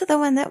 Is Lisa the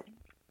one that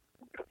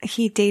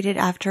he dated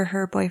after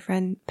her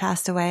boyfriend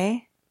passed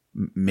away?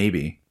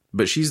 Maybe.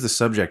 But she's the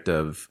subject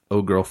of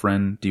Oh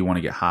Girlfriend, Do You Want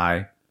to Get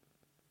High?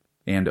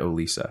 And Oh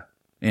Lisa.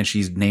 And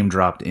she's name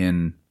dropped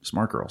in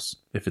Smart Girls,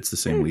 if it's the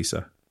same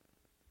Lisa.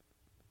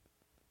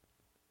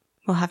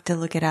 We'll have to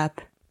look it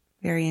up.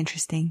 Very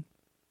interesting.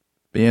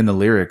 But in the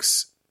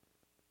lyrics,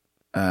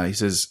 he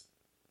says,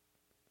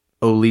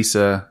 Oh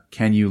Lisa,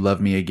 can you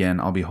love me again?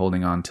 I'll be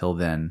holding on till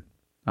then.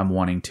 I'm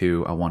wanting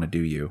to, I want to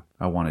do you.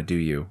 I want to do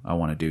you. I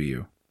want to do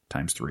you.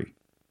 Times 3.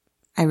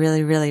 I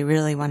really, really,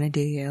 really want to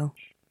do you.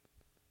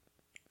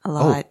 A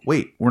lot. Oh,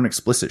 wait, we're an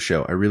explicit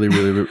show. I really,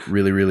 really,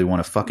 really, really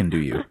want to fucking do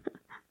you.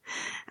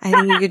 I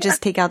think you could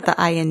just take out the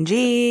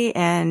ing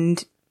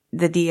and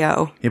the do.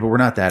 Yeah, but we're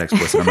not that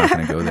explicit. I'm not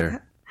going to go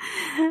there.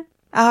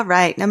 All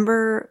right.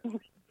 Number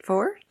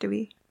 4. Do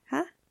we?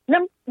 Huh?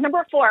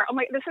 Number 4. Oh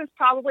my, this is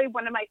probably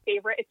one of my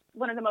favorite. It's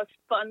one of the most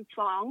fun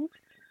songs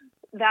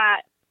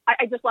that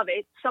I just love it.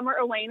 It's Summer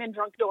Elaine and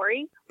Drunk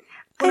Dory.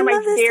 I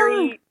love this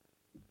song.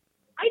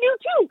 I do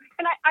too.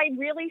 And I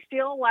really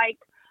feel like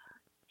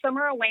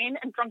Summer Elaine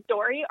and Drunk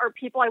Dory are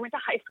people I went to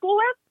high school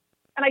with.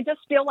 And I just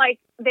feel like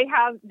they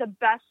have the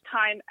best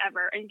time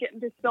ever and get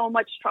into so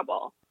much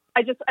trouble.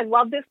 I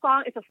love this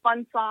song. It's a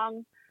fun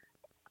song.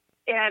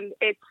 And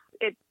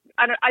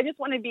I just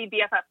want to be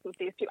BFFs with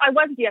these two. I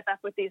was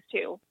BFF with these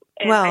two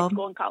in high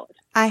school and college.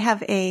 I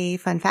have a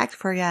fun fact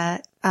for you.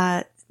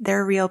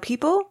 They're real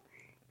people.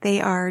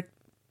 They are,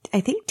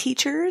 I think,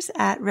 teachers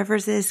at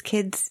Rivers'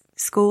 kids'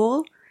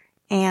 school.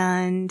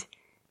 And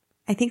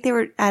I think they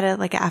were at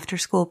an after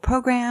school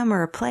program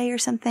or a play or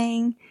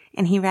something.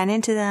 And he ran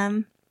into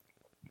them.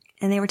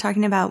 And they were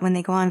talking about when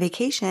they go on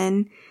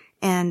vacation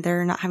and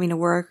they're not having to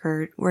work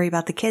or worry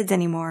about the kids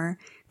anymore,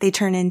 they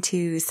turn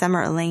into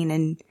Summer Elaine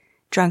and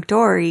Drunk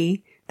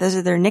Dory. Those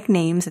are their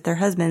nicknames that their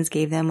husbands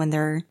gave them when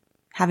they're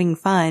having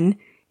fun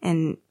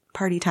and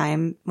party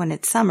time when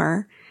it's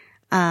summer,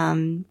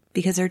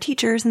 because they're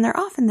teachers and they're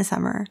off in the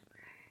summer.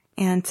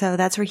 And so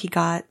that's where he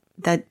got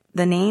the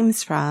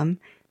names from.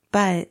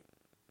 But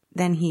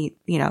then he,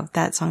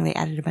 that song, they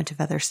added a bunch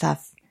of other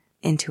stuff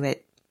into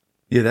it.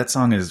 Yeah, that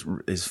song is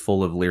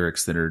full of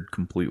lyrics that are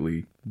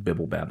completely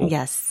bibble babble.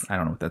 Yes. I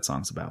don't know what that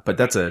song's about, but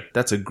that's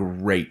a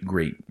great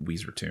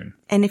Weezer tune.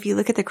 And if you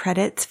look at the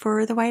credits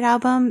for the White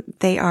Album,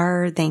 they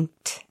are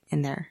thanked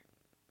in there.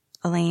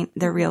 Elaine,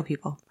 they're real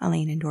people.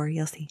 Elaine and Dory,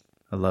 you'll see.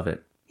 I love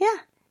it. Yeah.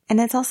 And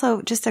it's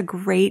also just a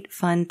great,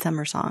 fun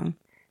summer song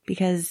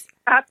because.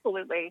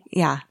 Absolutely.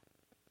 Yeah.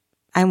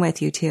 I'm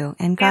with you too.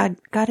 And God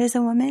is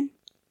a woman.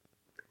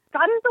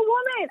 God is a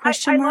woman.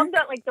 I love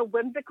that, the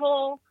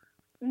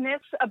whimsicalness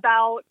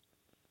about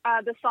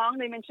the song.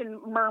 They mentioned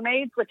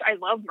mermaids, which I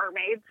love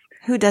mermaids.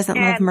 Who doesn't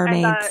love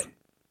mermaids?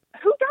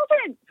 Who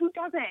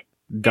doesn't?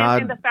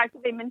 God. And the fact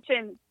that they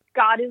mentioned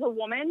God is a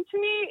woman to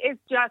me is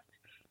just,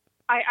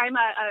 I'm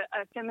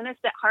a feminist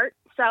at heart.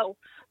 So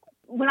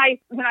when I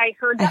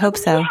heard that, I hope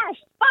so. Yes,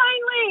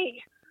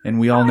 finally. And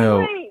we all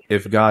know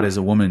if God is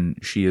a woman,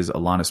 she is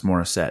Alanis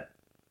Morissette.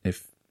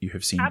 If you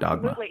have seen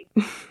Absolutely.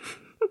 Dogma.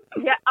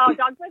 Yeah,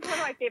 Dogma is one of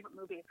my favorite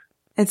movies.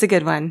 It's a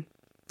good one.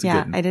 It's a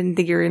good one. I didn't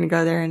think you were going to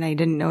go there, and I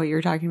didn't know what you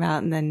were talking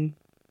about. And then,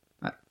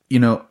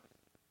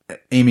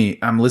 Amy,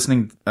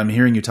 I'm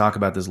hearing you talk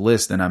about this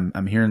list, and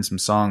I'm hearing some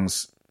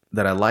songs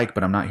that I like,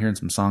 but I'm not hearing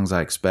some songs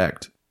I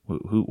expect.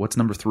 What's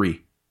number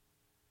 3?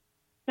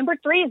 Number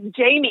 3 is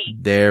Jamie.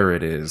 There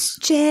it is.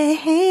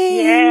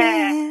 Jamie.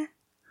 Yeah.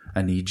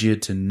 I need you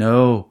to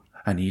know.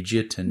 I need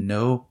you to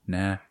know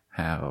now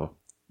how.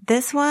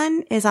 This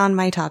one is on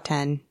my top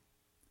 10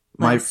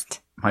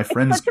 list. My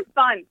friend's It's such a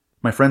fun.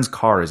 My friend's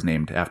car is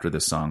named after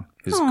this song.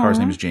 His Aww. car's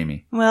name is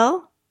Jamie.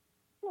 Well,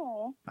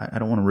 Aw. I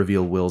don't want to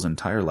reveal Will's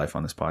entire life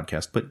on this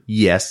podcast, but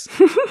yes.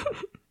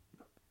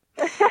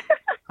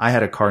 I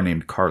had a car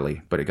named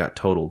Carly, but it got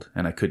totaled,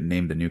 and I couldn't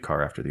name the new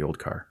car after the old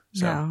car.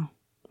 So. no.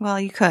 Well,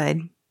 you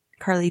could.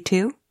 Carly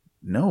too?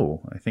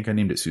 No, I think I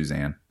named it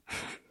Suzanne.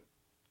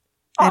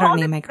 I don't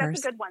name my cars.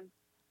 That's a good one.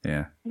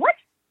 Yeah. What?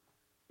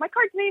 My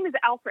car's name is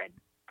Alfred.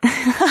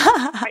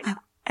 I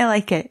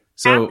like it.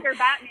 So, After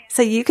Batman.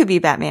 So you could be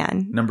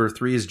Batman. number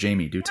 3 is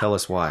Jamie. Do tell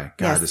us why.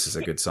 God, Yes. this is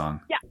a good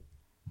song. Yeah.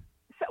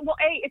 So,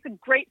 it's a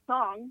great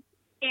song,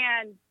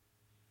 and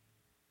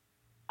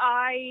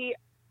I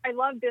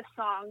love this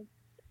song.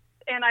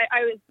 And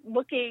I was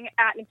looking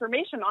at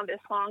information on this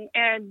song,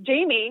 and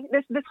Jamie,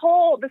 this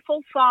whole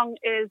song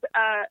is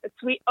a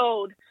sweet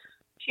ode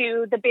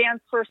to the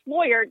band's first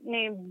lawyer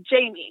named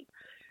Jamie.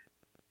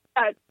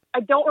 I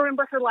don't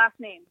remember her last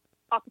name,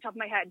 off the top of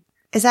my head.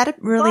 Is that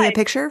really a But-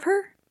 picture of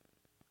her?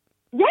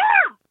 Yeah,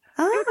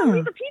 it's on Oh,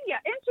 Wikipedia,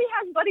 and she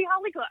has Buddy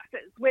Holly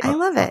glasses, which I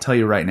love I'll it. tell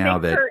you right now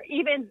makes that her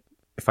even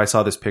if I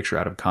saw this picture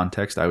out of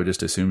context, I would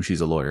just assume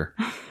she's a lawyer.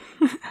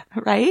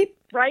 Right?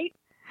 right.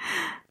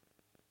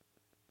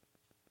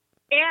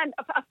 And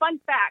a fun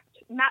fact: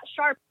 Matt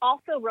Sharp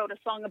also wrote a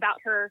song about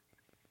her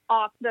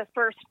off the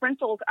first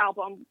Sprinkles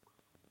album,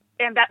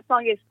 and that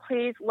song is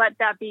 "Please Let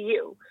That Be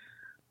You."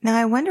 Now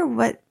I wonder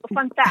A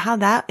fun fact. how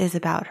that is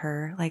about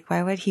her. Like,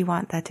 why would he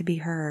want that to be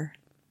her?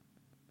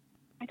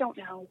 I don't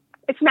know.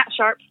 It's Matt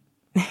Sharp.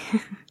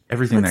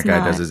 Everything Let's that guy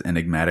not. does is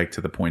enigmatic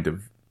to the point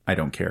of I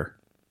don't care.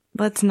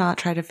 Let's not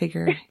try to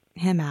figure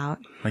him out.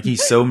 Like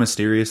he's so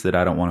mysterious that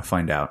I don't want to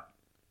find out.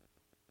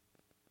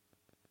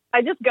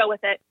 I just go with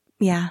it.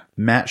 Yeah.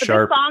 Matt But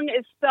Sharp. this song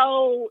is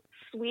so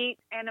sweet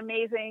and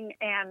amazing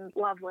and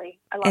lovely.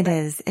 I love It it.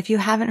 is. If you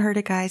haven't heard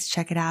it, guys,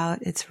 check it out.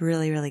 It's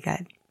really, really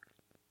good.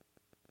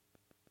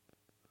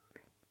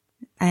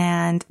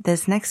 And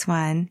this next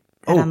one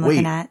that I'm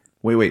looking at.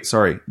 Wait.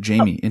 Sorry.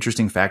 Jamie,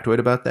 interesting factoid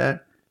about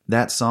that.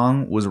 That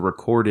song was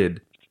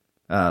recorded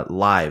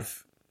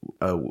live,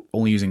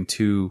 only using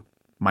 2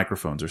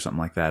 microphones or something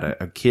like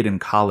that. A kid in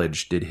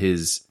college did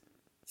his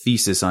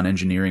thesis on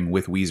engineering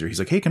with Weezer. He's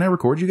like, hey, can I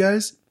record you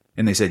guys?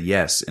 And they said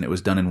yes. And it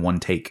was done in 1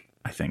 take,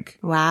 I think.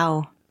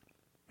 Wow.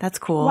 That's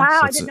cool.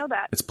 Wow, I it's didn't know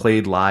that. It's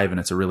played live, and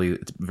it's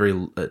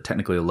very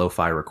technically a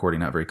lo-fi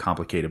recording, not very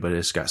complicated, but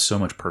it's got so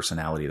much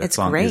personality. That It's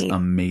song is great.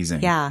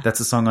 amazing. Yeah. That's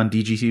the song on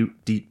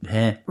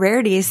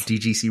Rarities.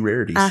 DGC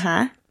Rarities.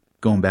 Uh-huh.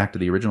 Going back to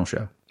the original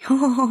show.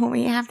 Oh,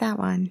 we have that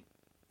one.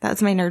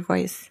 That's my nerd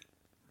voice.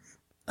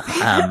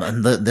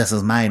 This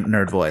is my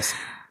nerd voice.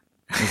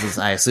 This is,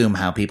 I assume,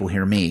 how people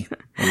hear me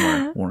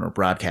when we're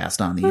broadcast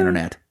on the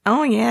internet.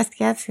 Oh, yes.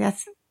 This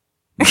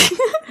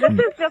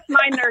is just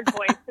my nerd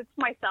voice. It's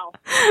myself.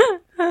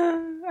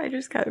 I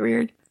just got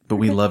weird. But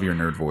we love your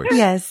nerd voice.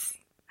 Yes.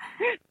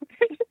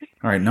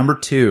 All right, number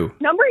 2.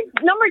 Number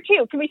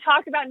 2. Can we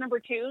talk about number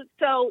 2?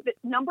 So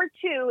number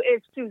 2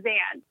 is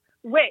Suzanne,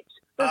 which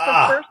was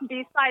the first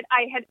B-side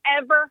I had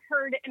ever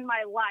heard in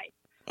my life.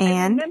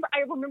 And I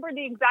remember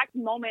the exact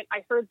moment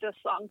I heard this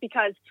song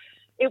because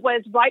it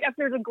was right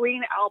after the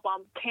Green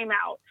album came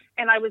out,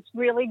 and I was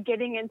really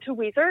getting into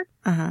Weezer.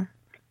 uh-huh.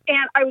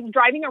 And I was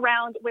driving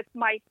around with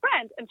my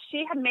friend, and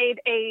she had made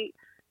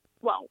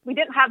we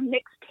didn't have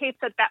mixed tapes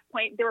at that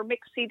point. There were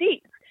mixed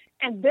CDs,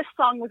 and this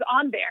song was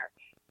on there.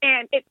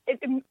 And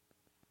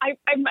I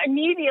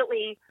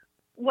immediately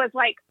was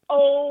like,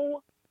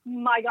 oh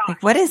my gosh.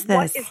 Like, what is this?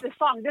 What is this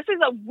song? This is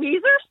a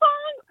Weezer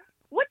song?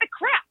 What the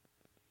crap?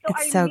 So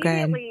It's I so good.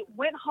 immediately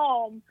went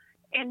home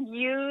and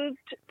used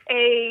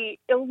a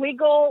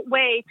illegal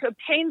way to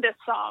obtain this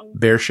song.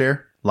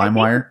 Bearshare,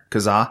 LimeWire,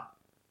 Kazaa.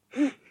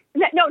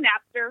 No,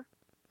 Napster.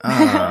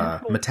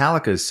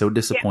 Metallica is so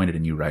disappointed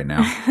in you right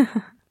now.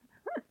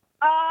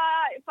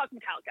 Fuck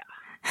Metallica.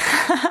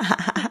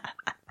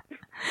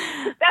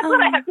 That's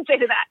what I have to say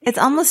to that. It's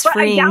almost But I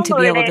freeing to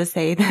be able downloaded to it.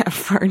 say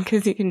that word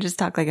because you can just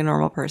talk like a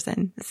normal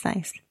person. It's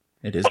nice.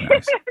 It is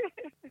nice.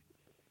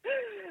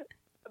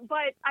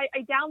 But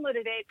I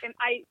downloaded it, and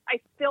I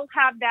still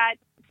have that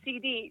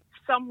CD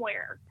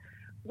somewhere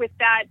with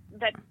that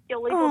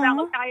illegal Aw.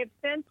 download. I have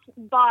since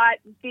bought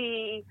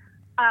the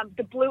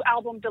Blue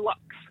Album Deluxe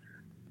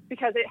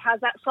because it has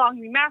that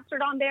song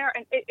remastered on there,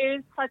 and it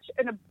is such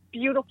a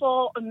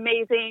beautiful,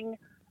 amazing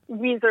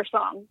Weezer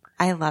song.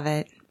 I love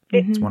it.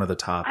 It's one of the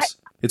tops.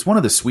 It's one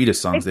of the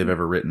sweetest songs they've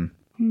ever written.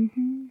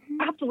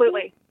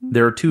 Absolutely.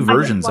 There are 2 I just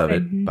versions love of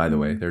it, by the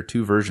way. There are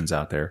 2 versions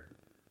out there.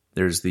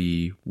 There's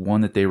the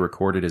one that they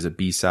recorded as a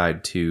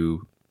B-side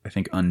to, I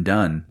think,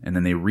 Undone, and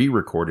then they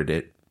re-recorded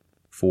it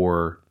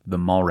for the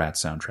Mallrats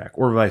soundtrack,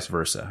 or vice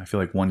versa. I feel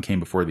like one came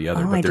before the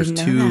other, Oh, but I there's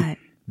didn't know 2 that.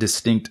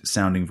 distinct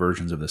sounding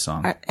versions of the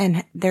song.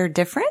 And they're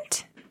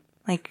different?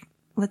 Like,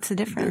 what's the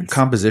difference?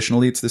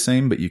 Compositionally, it's the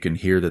same, but you can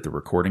hear that the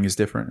recording is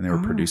different, and they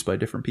were produced by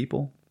different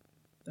people.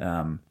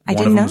 One of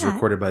didn't them know was that.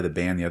 recorded by the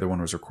band. The other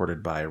one was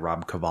recorded by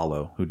Rob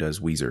Cavallo, who does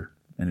Weezer,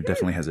 and it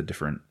definitely has a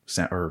different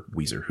sound. Or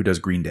Weezer, who does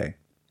Green Day.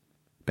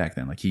 Back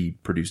then, like he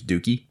produced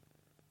Dookie.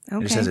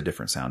 It just has a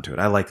different sound to it.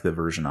 I like the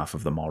version off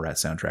of the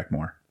Mallrats soundtrack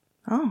more.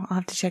 Oh, I'll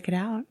have to check it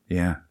out.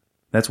 Yeah,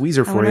 that's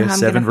Weezer for wonder you. how I'm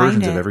 7 gonna find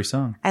versions of it. every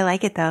song. I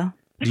like it though.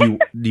 Do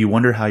you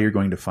wonder how you're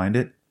going to find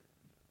it?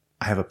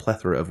 I have a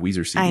plethora of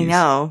Weezer CDs. I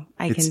know.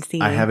 I It's- can see.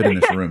 I have it in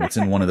this room. It's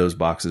in one of those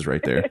boxes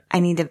right there.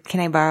 Can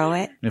I borrow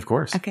it? Of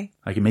course. Okay.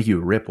 I can make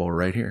you a rip while we're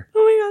right here. Oh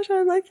my gosh,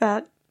 I like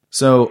that.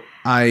 So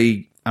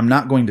I'm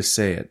not going to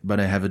say it, but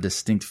I have a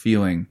distinct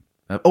feeling.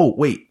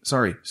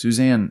 Sorry.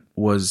 Suzanne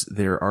was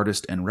their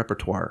artist and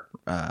repertoire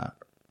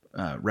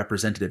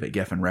representative at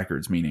Geffen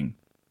Records, meaning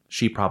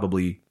she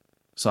probably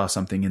saw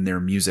something in their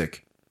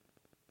music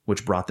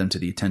which brought them to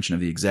the attention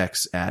of the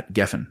execs at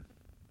Geffen.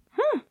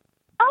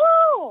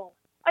 Oh,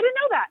 I didn't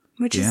know that.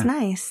 Which Yeah. is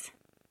nice.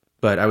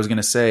 But I was going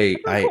to say,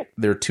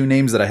 there are 2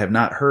 names that I have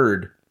not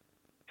heard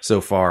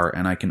so far,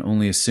 and I can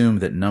only assume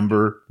that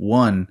number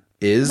 1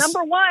 is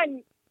Number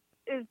 1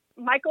 is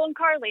Michael and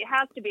Carly. It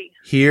has to be.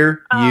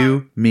 Hear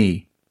You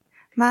Me.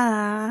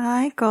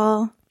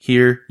 Michael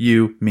Hear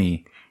You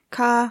Me.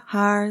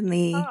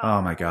 Carly.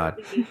 Oh my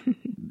God.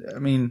 I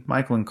mean,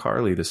 Michael and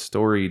Carly, the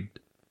storied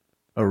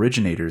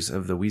originators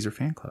of the Weezer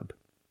fan club.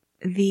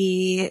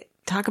 The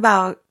talk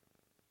about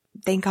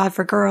thank God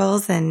for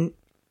girls and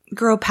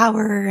girl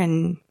power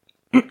and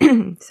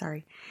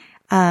sorry.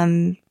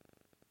 Talk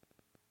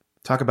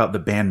about the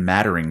band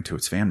mattering to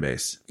its fan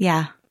base.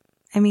 Yeah.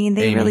 I mean,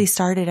 they Amy. really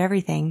started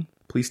everything.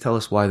 Please tell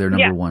us why they're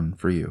number one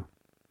for you.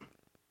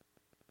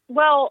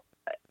 Well,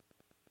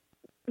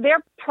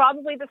 they're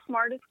probably the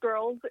smartest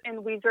girls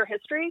in Weezer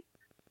history.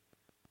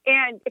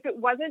 And if it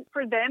wasn't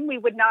for them, we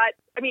would not,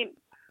 I mean,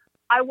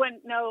 I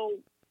wouldn't know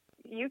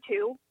you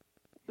two.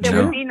 There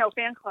No. would be no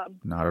fan club.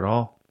 Not at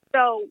all.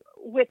 So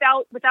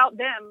without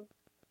them,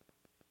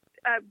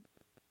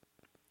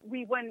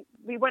 we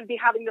wouldn't be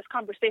having this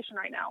conversation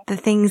right now. The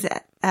things,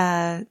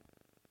 as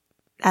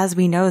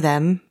we know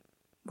them,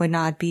 would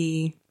not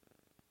be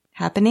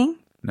happening.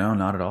 No,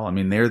 not at all. I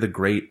mean, they're the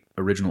great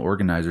original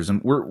organizers,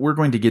 and we're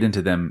going to get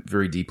into them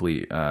very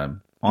deeply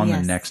on the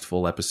Yes. next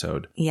full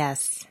episode.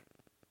 Yes.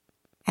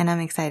 And I'm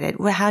excited.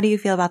 How do you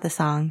feel about the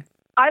song?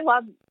 I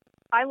love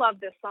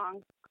this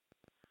song.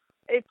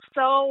 It's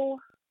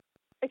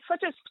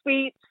such a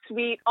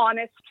sweet,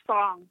 honest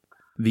song.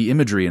 The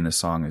imagery in this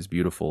song is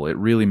beautiful. It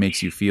really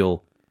makes you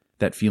feel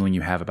that feeling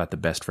you have about the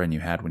best friend you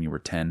had when you were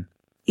 10.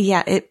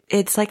 Yeah,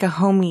 it's like a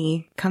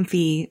homey,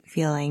 comfy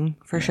feeling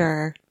for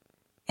sure.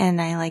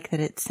 And I like that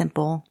it's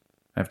simple.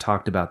 I've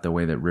talked about the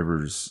way that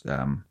Rivers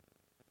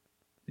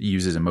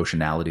uses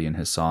emotionality in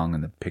his song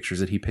and the pictures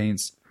that he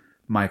paints.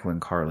 Michael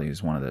and Carly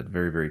is one of the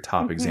very, very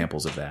top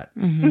examples of that.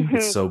 Mm-hmm.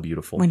 It's so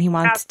beautiful. When he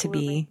wants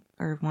Absolutely. to be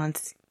or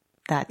wants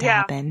that to Yeah.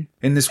 happen.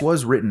 And this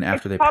was written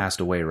after they passed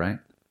away, right?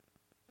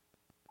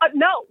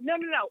 No.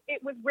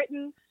 It was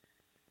written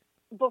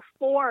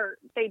before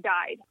they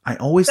died. I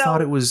always So-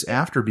 thought it was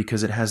after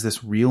because it has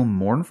this real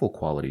mournful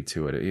quality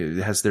to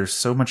it. There's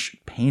so much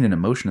pain and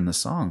emotion in the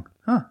song.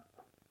 Huh.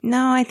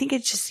 No, I think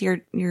it's just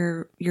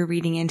you're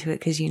reading into it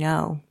because you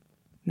know.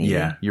 Maybe.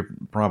 Yeah, you're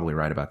probably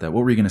right about that.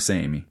 What were you going to say,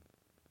 Amy?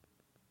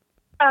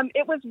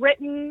 It was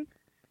written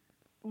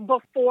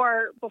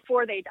before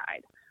they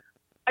died.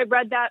 I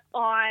read that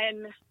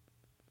on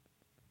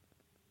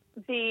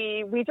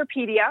the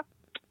Weezerpedia,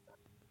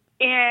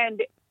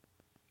 and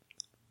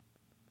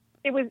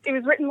it was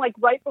written like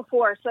right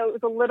before, so it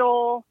was a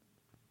little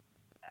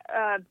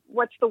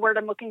what's the word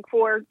I'm looking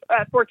for?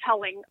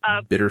 Foretelling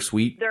of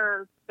Bittersweet?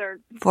 their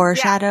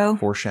Foreshadow.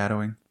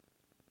 Foreshadowing?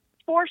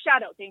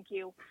 foreshadow. Thank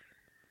you.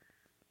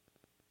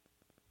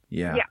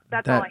 Yeah. Yeah,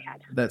 that's all I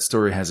had. That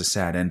story has a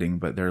sad ending,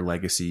 but their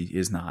legacy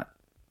is not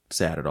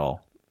sad at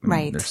all. I mean,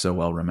 Right. They're so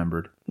well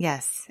remembered.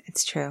 Yes,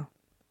 it's true.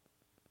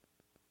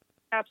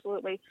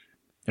 Absolutely.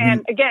 I mean-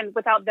 And again,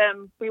 without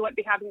them, we wouldn't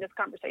be having this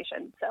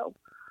conversation. So,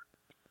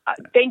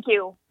 thank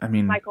you, I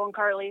mean, Michael and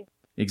Carly.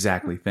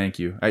 exactly. Thank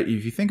you.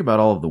 If you think about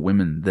all of the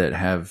women that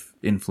have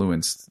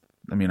influenced,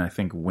 I mean, I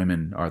think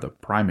women are the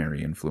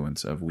primary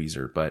influence of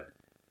Weezer, but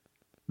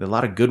there are a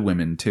lot of good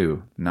women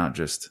too, not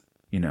just,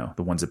 the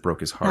ones that broke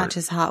his heart. Not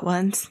just hot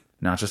ones.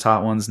 Not just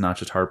hot ones, not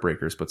just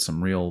heartbreakers, but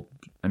some real,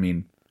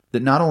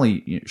 that not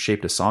only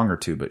shaped a song or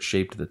two, but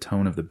shaped the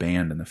tone of the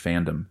band and the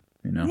fandom,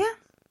 Yeah,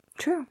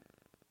 true.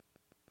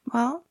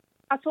 Well,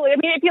 Absolutely. I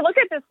mean, if you look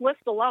at this list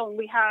alone,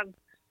 we have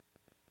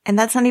and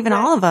that's not even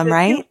all of them, the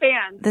right? two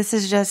fans. This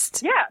is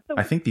just, Yeah. So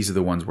I think these are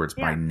the ones where it's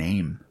by Yeah.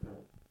 name.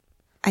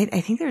 I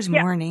think there's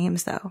Yeah. more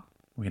names though.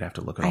 We'd have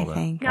to look at I all the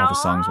think.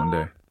 songs one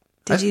day.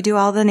 Did you do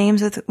all the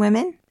names with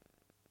women?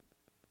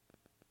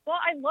 well,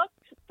 I looked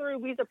through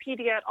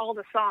Weezerpedia at all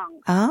the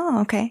songs.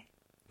 Oh, okay.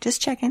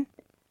 Just checking.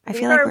 I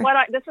These feel like are we're,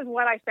 this is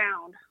what I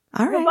found.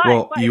 all right. But-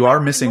 Well, but you if are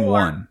I missing more-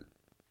 one.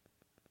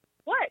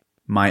 What?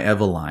 My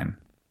Eveline.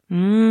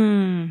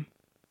 Mm.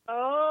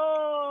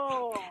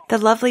 Oh. The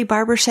lovely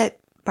barbershop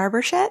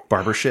Barbershit?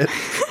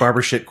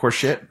 Barbershit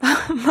Corshit?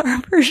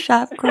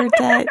 barbershop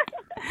quartet.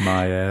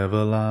 My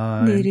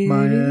Eveline, Doo-doo-doo.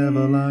 my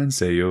Eveline,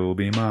 say you'll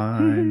be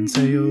mine,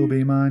 say you'll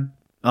be mine.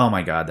 Oh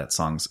my God, that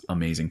song's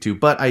amazing too.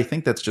 But I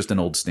think that's just an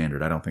old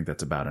standard. I don't think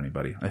that's about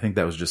anybody. I think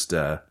that was just,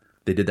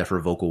 they did that for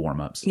vocal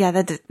warm-ups. Yeah,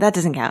 that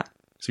doesn't count.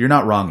 So you're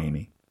not wrong,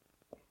 Amy.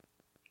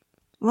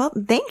 Well,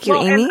 thank you,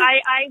 Well, Amy. and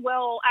I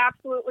will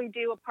absolutely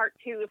do a part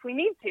 2 if we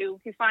need to.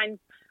 If you find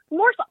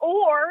more,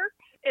 or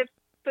if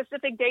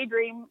Pacific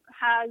Daydream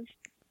has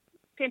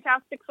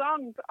fantastic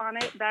songs on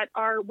it that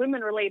are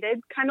women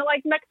related, kind of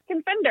like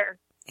Mexican Fender.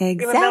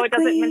 Exactly. Even though it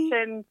doesn't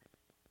mention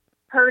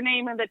her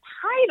name in the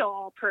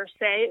title per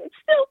se, it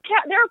still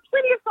there are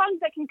plenty of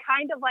songs that can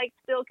kind of like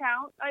still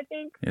count, I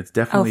think. It's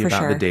definitely for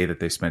about the sure. day that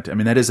they spent. I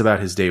mean, that is about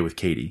his day with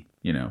Katie,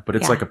 but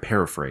it's Yeah. like a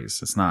paraphrase.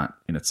 It's not,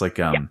 it's like,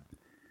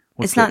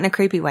 what's It's not in the a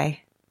creepy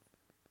way.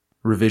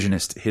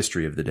 revisionist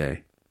history of the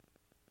day.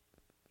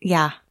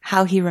 Yeah,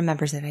 how he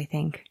remembers it, I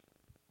think,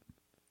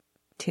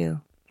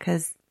 too.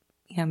 Because,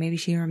 maybe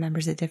she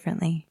remembers it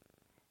differently.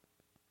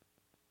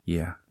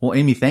 Yeah. Well,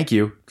 Amy, thank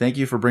you. Thank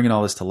you for bringing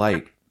all this to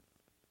light.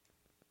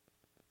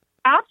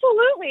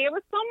 Absolutely. Definitely. It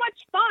was so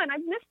much fun.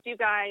 I've missed you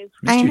guys.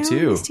 Missed I you know,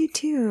 too. missed you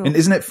too. And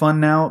isn't it fun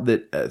now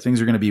that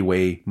things are going to be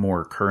way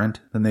more current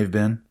than they've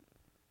been?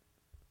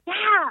 Yeah.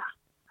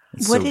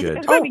 It's What so did- good.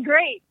 It's going to be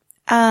great.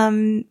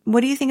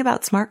 What do you think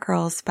about Smart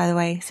Girls, by the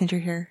way, since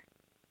you're here?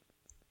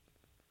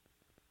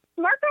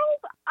 Smart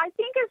Girls, I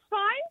think, is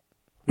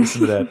fine.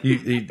 Listen to that.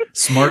 You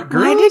smart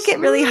girls. Why did it get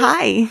really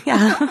high?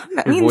 Yeah,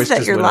 that Your means voice that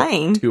just you're went up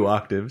lying. 2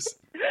 octaves.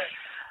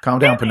 Calm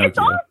down, It's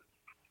Pinocchio. all-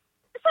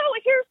 So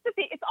here's the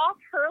thing. It's off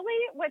Hurley,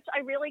 which I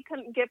really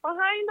couldn't get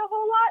behind a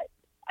whole lot.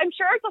 I'm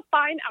sure it's a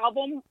fine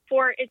album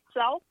for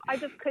itself. I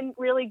just couldn't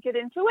really get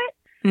into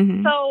it.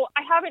 Mhm. So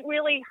I haven't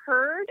really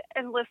heard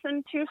and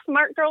listened to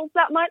Smart Girls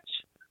that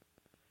much.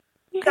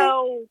 Okay.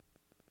 So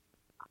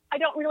I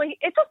don't really.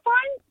 It's a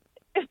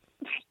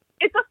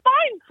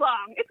fine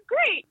song. It's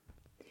great.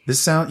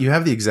 You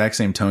have the exact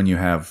same tone you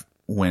have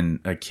when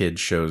a kid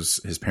shows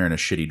his parent a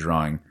shitty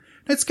drawing.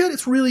 It's good.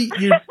 It's really,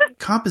 your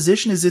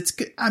composition is, it's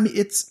good. I mean,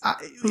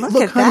 Look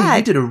at honey, that.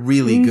 you did a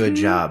really good Mhm.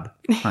 job,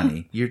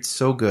 honey. You're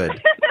so good.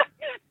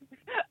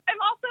 I'm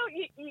also.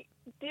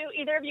 Do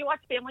either of you watch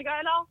Family Guy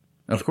at all?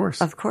 Of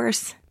course. Of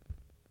course.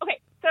 Okay,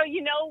 so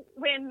you know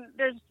when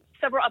there's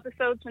several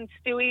episodes when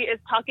Stewie is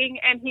talking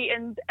and he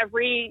ends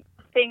everything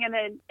in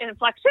an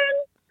inflection,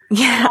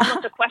 Yeah.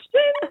 almost a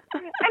question,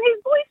 and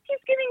his voice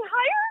keeps getting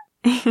higher.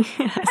 Yes.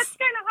 That's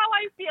kind of how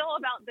I feel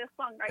about this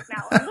song right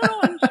now. I'm a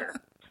little unsure.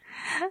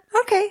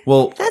 Okay.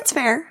 Well, That's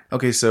fair.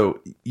 okay, so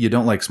you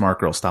don't like Smart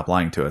Girl. Stop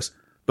lying to us.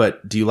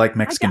 But do you like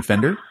Mexican don't.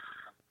 Fender?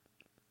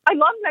 I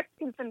love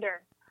Mexican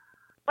Fender.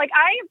 Like,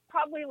 I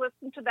probably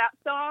listened to that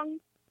song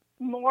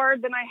more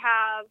than I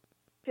have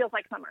Feels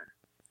Like Summer.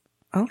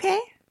 Okay.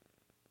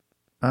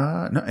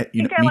 No, I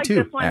think I me like too,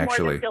 this one more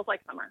actually. than Feels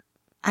Like Summer.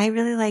 I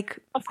really like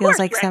Of Feels course,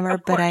 Like Rick, Summer,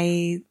 of but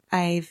course.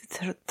 I've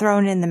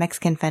thrown in the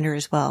Mexican Fender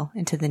as well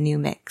into the new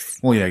mix.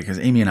 Well, yeah, because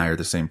Amy and I are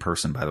the same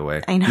person, by the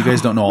way. I know. You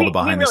guys don't know all We- the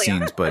behind we the really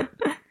scenes, but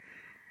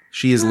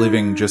she is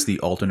living just the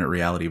alternate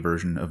reality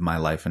version of my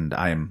life, and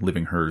I am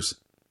living hers.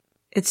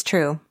 It's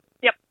true.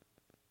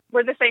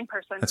 We're the same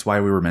person. That's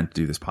why we were meant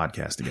to do this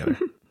podcast together.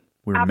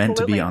 We were meant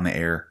to be Absolutely. on the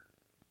air.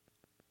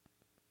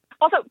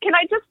 Also, can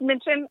I just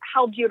mention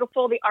how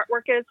beautiful the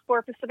artwork is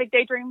for Pacific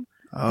Daydream?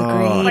 Oh,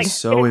 Agreed. Like, it's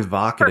so it is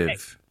evocative.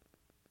 perfect.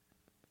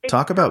 It's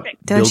Talk about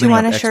perfect. Don't you building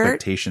want up a shirt?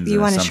 expectations You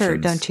and want a shirt,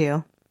 assumptions. don't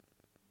you?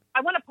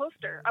 I want a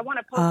poster. I want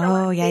a poster. Oh, I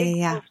want a yeah, big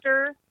yeah, yeah.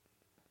 Poster.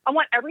 I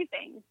want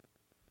everything.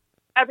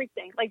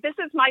 Everything. Like, this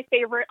is my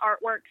favorite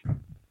artwork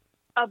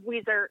of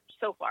Weezer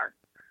so far.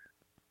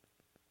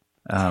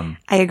 I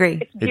agree.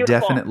 It's It beautiful.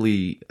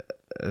 definitely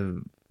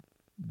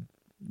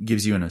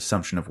gives you an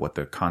assumption of what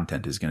the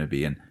content is going to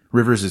be, and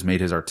Rivers has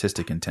made his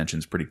artistic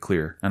intentions pretty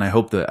clear. And I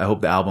hope the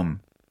album.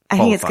 I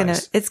think it's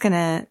qualifies.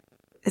 gonna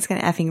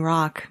effing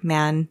rock,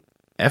 man.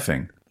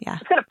 Effing. Yeah.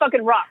 It's gonna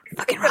fucking rock.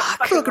 Fucking It's gonna rock.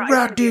 fucking Fucking rock.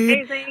 rock, It's gonna be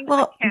dude. amazing.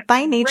 Well, I can't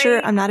by nature,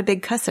 wait. I'm not a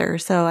big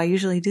cusser, so I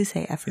usually do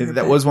say F word.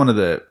 That was one of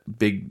the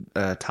big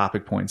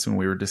topic points when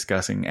we were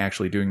discussing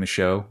actually doing the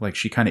show. Like,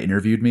 she kind of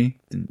interviewed me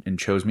and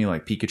chose me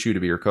like Pikachu to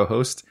be her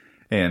co-host,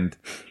 and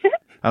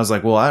I was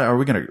like, "Well, are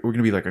we gonna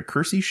be like a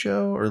cursy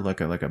show or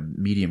like a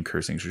medium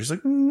cursing?" She's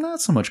like,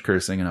 "Not so much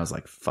cursing," and I was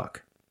like,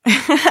 "Fuck."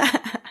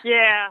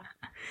 Yeah.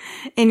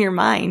 In your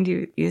mind,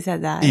 you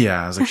said that.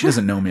 Yeah, I was like, she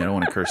doesn't know me. I don't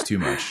want to curse too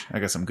much. I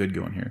got some good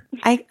going here.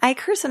 I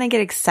curse when I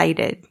get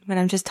excited. When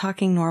I'm just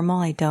talking normal,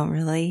 I don't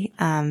really.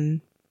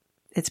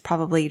 It's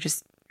probably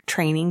just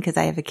training because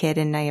I have a kid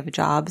and I have a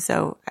job,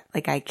 so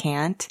like I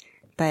can't.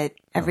 But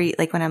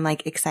like when I'm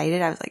like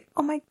excited, I was like,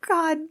 oh my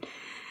God,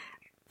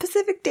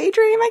 Pacific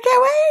Daydream, I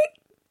can't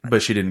wait.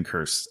 But she didn't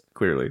curse,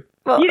 clearly.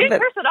 Well, You didn't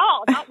but curse at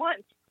all. Not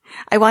once.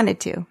 I wanted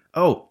to.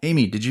 Oh,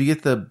 Amy, did you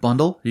get the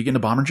bundle? Are you getting a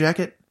bomber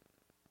jacket?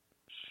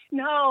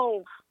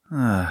 No.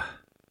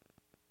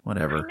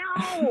 Whatever.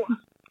 No.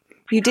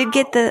 You did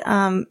get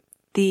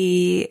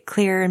the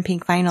clear and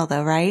pink vinyl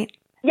though, right?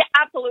 Yeah,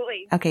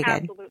 absolutely. Okay,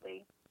 good.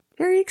 Absolutely.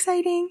 Very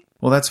exciting.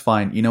 Well, that's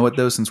fine. You know what,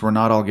 though? Since we're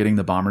not all getting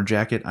the bomber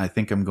jacket, I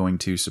think I'm going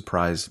to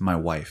surprise my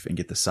wife and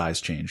get the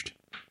size changed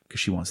because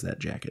she wants that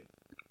jacket.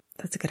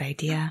 That's a good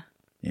idea.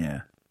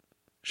 Yeah.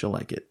 She'll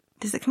like it.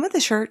 Does it come with a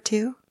shirt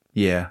too?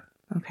 Yeah.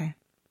 Okay.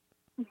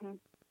 Mm-hmm.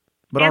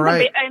 But all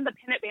right. And the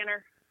pennant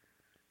banner.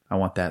 I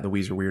want that. The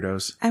Weezer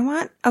Weirdos. I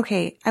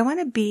want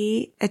to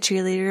be a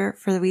cheerleader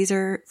for the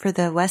Weezer, for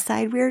the West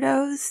Side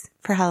Weirdos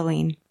for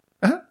Halloween.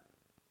 Uh-huh.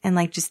 And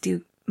like just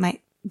do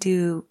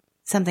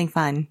something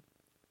fun.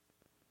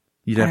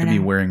 You'd have I to don't be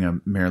know. wearing a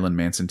Marilyn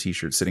Manson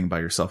t-shirt sitting by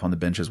yourself on the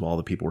benches while all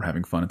the people were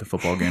having fun at the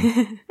football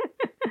game.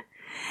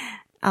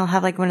 I'll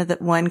have like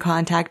one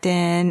contact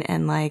in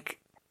and like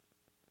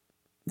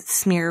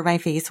smear my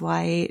face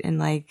white and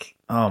like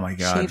Oh my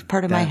God. Shaved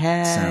part of my That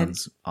head.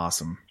 Sounds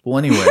awesome. Well,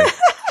 anyway,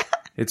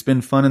 it's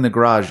been fun in the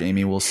garage,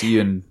 Amy. We'll see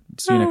you in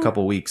a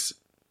couple weeks.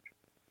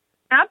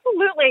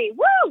 Absolutely.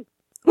 Woo!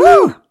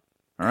 woo.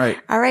 All right.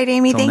 All right,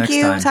 Amy. Till Thank next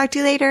you. time. Talk to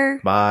you later.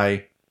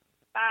 Bye.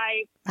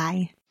 Bye.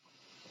 Bye.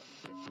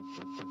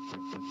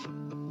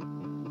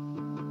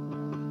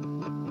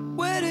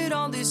 Where did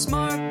all these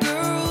smart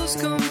girls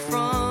come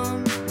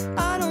from?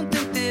 I don't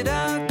think that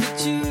I could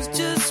choose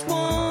just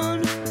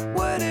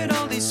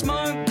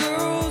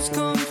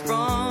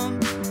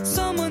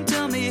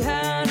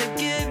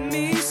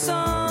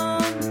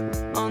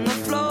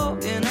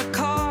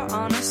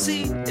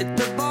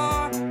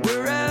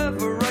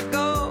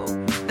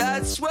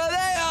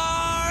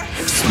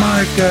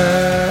Smart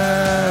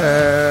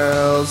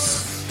girls.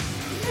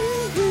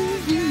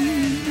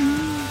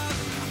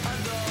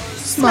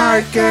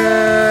 Smart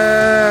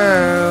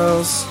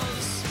girls.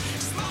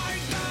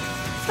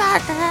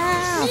 Smart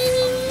girl.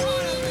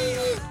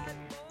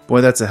 Boy,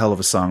 that's a hell of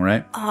a song,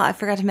 right? Oh, I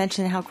forgot to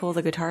mention how cool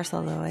the guitar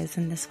solo is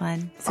in this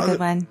one. It's a good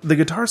one. The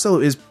guitar solo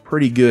is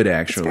pretty good, It's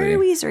actually. very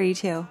Weezery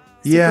too.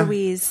 Yeah, Super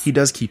Wheeze. he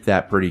does keep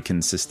that pretty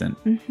consistent.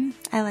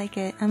 I like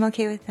it. I'm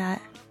okay with that.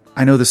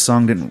 I know this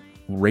song didn't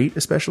rate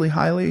especially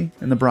highly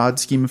in the broad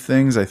scheme of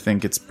things. I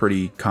think it's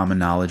pretty common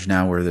knowledge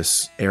now where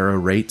this era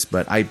rates,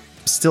 but I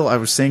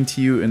was saying to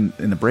you in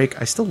the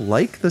break, I still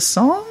like the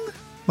song,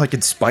 like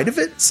in spite of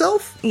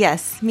itself.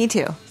 Yes, me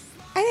too.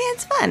 I think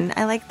it's fun.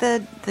 I like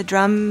the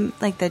drum,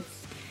 like the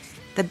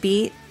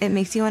beat. It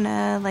makes you want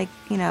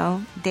to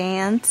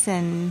dance,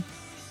 and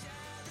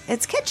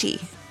it's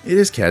catchy. It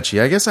is catchy.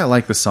 I guess I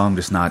like the song,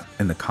 just not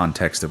in the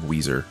context of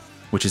Weezer,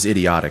 which is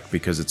idiotic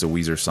because it's a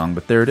Weezer song.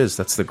 But there it is.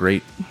 That's the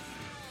great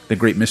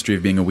mystery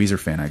of being a Weezer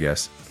fan, I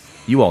guess.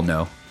 You all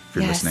know if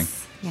you're listening.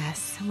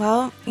 Yes.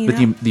 Well, But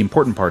the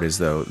important part is,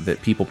 though,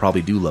 that people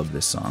probably do love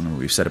this song. And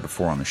we've said it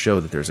before on the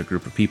show that there's a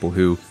group of people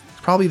who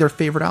it's probably their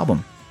favorite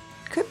album.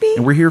 could be.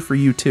 And we're here for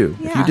you, too.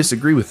 If you Yeah.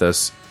 disagree with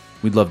us,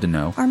 we'd love to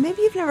know. Or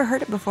maybe you've never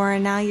heard it before,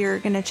 and now you're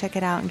going to check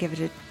it out and give it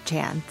a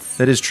chance.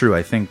 That is true.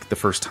 I think the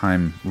first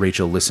time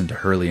Rachel listened to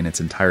Hurley in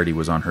its entirety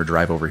was on her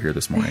drive over here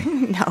this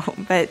morning. No,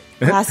 but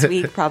last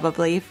week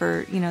probably it's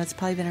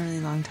probably been a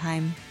really long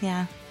time.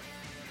 Yeah.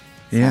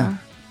 Yeah.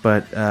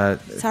 But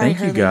thank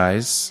you Hurley.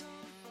 guys,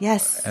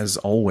 Yes. as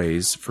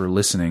always, for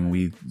listening.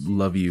 We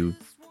love you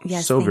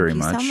Yes. so thank very you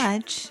much. so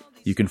much.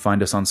 You can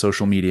find us on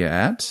social media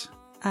at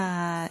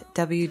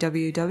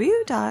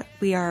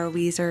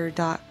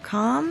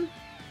www.weareweezer.com.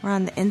 We're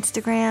on the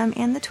Instagram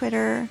and the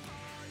Twitter.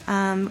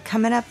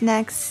 Coming up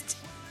next,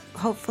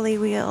 hopefully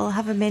we'll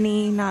have a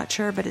mini, not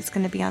sure, but it's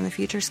going to be on the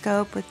Future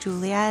Scope with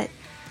Juliet.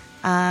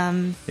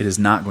 It is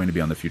not going to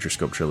be on the Future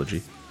Scope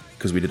trilogy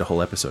because we did a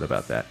whole episode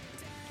about that.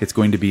 It's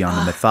going to be on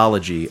the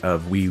mythology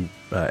of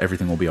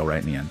everything will be all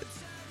right in the end.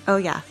 Oh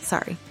yeah,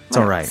 sorry. It's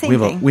all right. Same We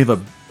thing.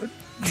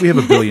 have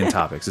a billion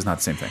topics. It's not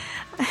the same thing.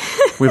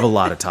 We have a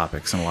lot of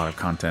topics and a lot of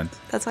content.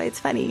 That's why it's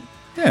funny.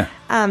 Yeah.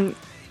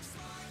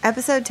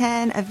 Episode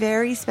 10, a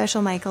very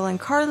special Michael and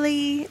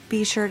Carly.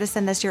 Be sure to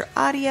send us your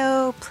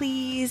audio,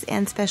 please,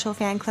 and special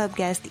fan club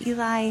guest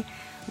Eli.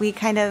 We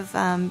kind of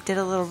did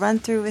a little run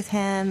through with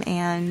him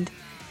and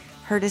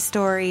heard his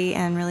story,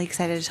 and really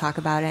excited to talk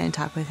about it and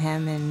talk with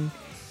him, and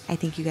I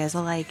think you guys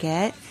will like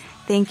it.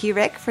 Thank you,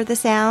 Rick, for the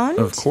sound.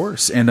 Of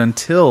course. And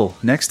until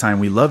next time,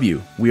 we love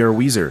you. We are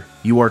Weezer.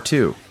 You are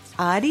too.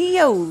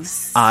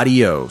 Adios.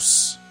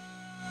 Adios.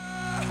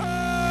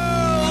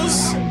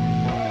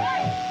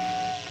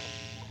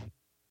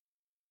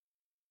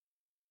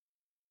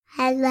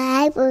 I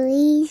like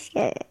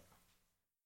Weezer.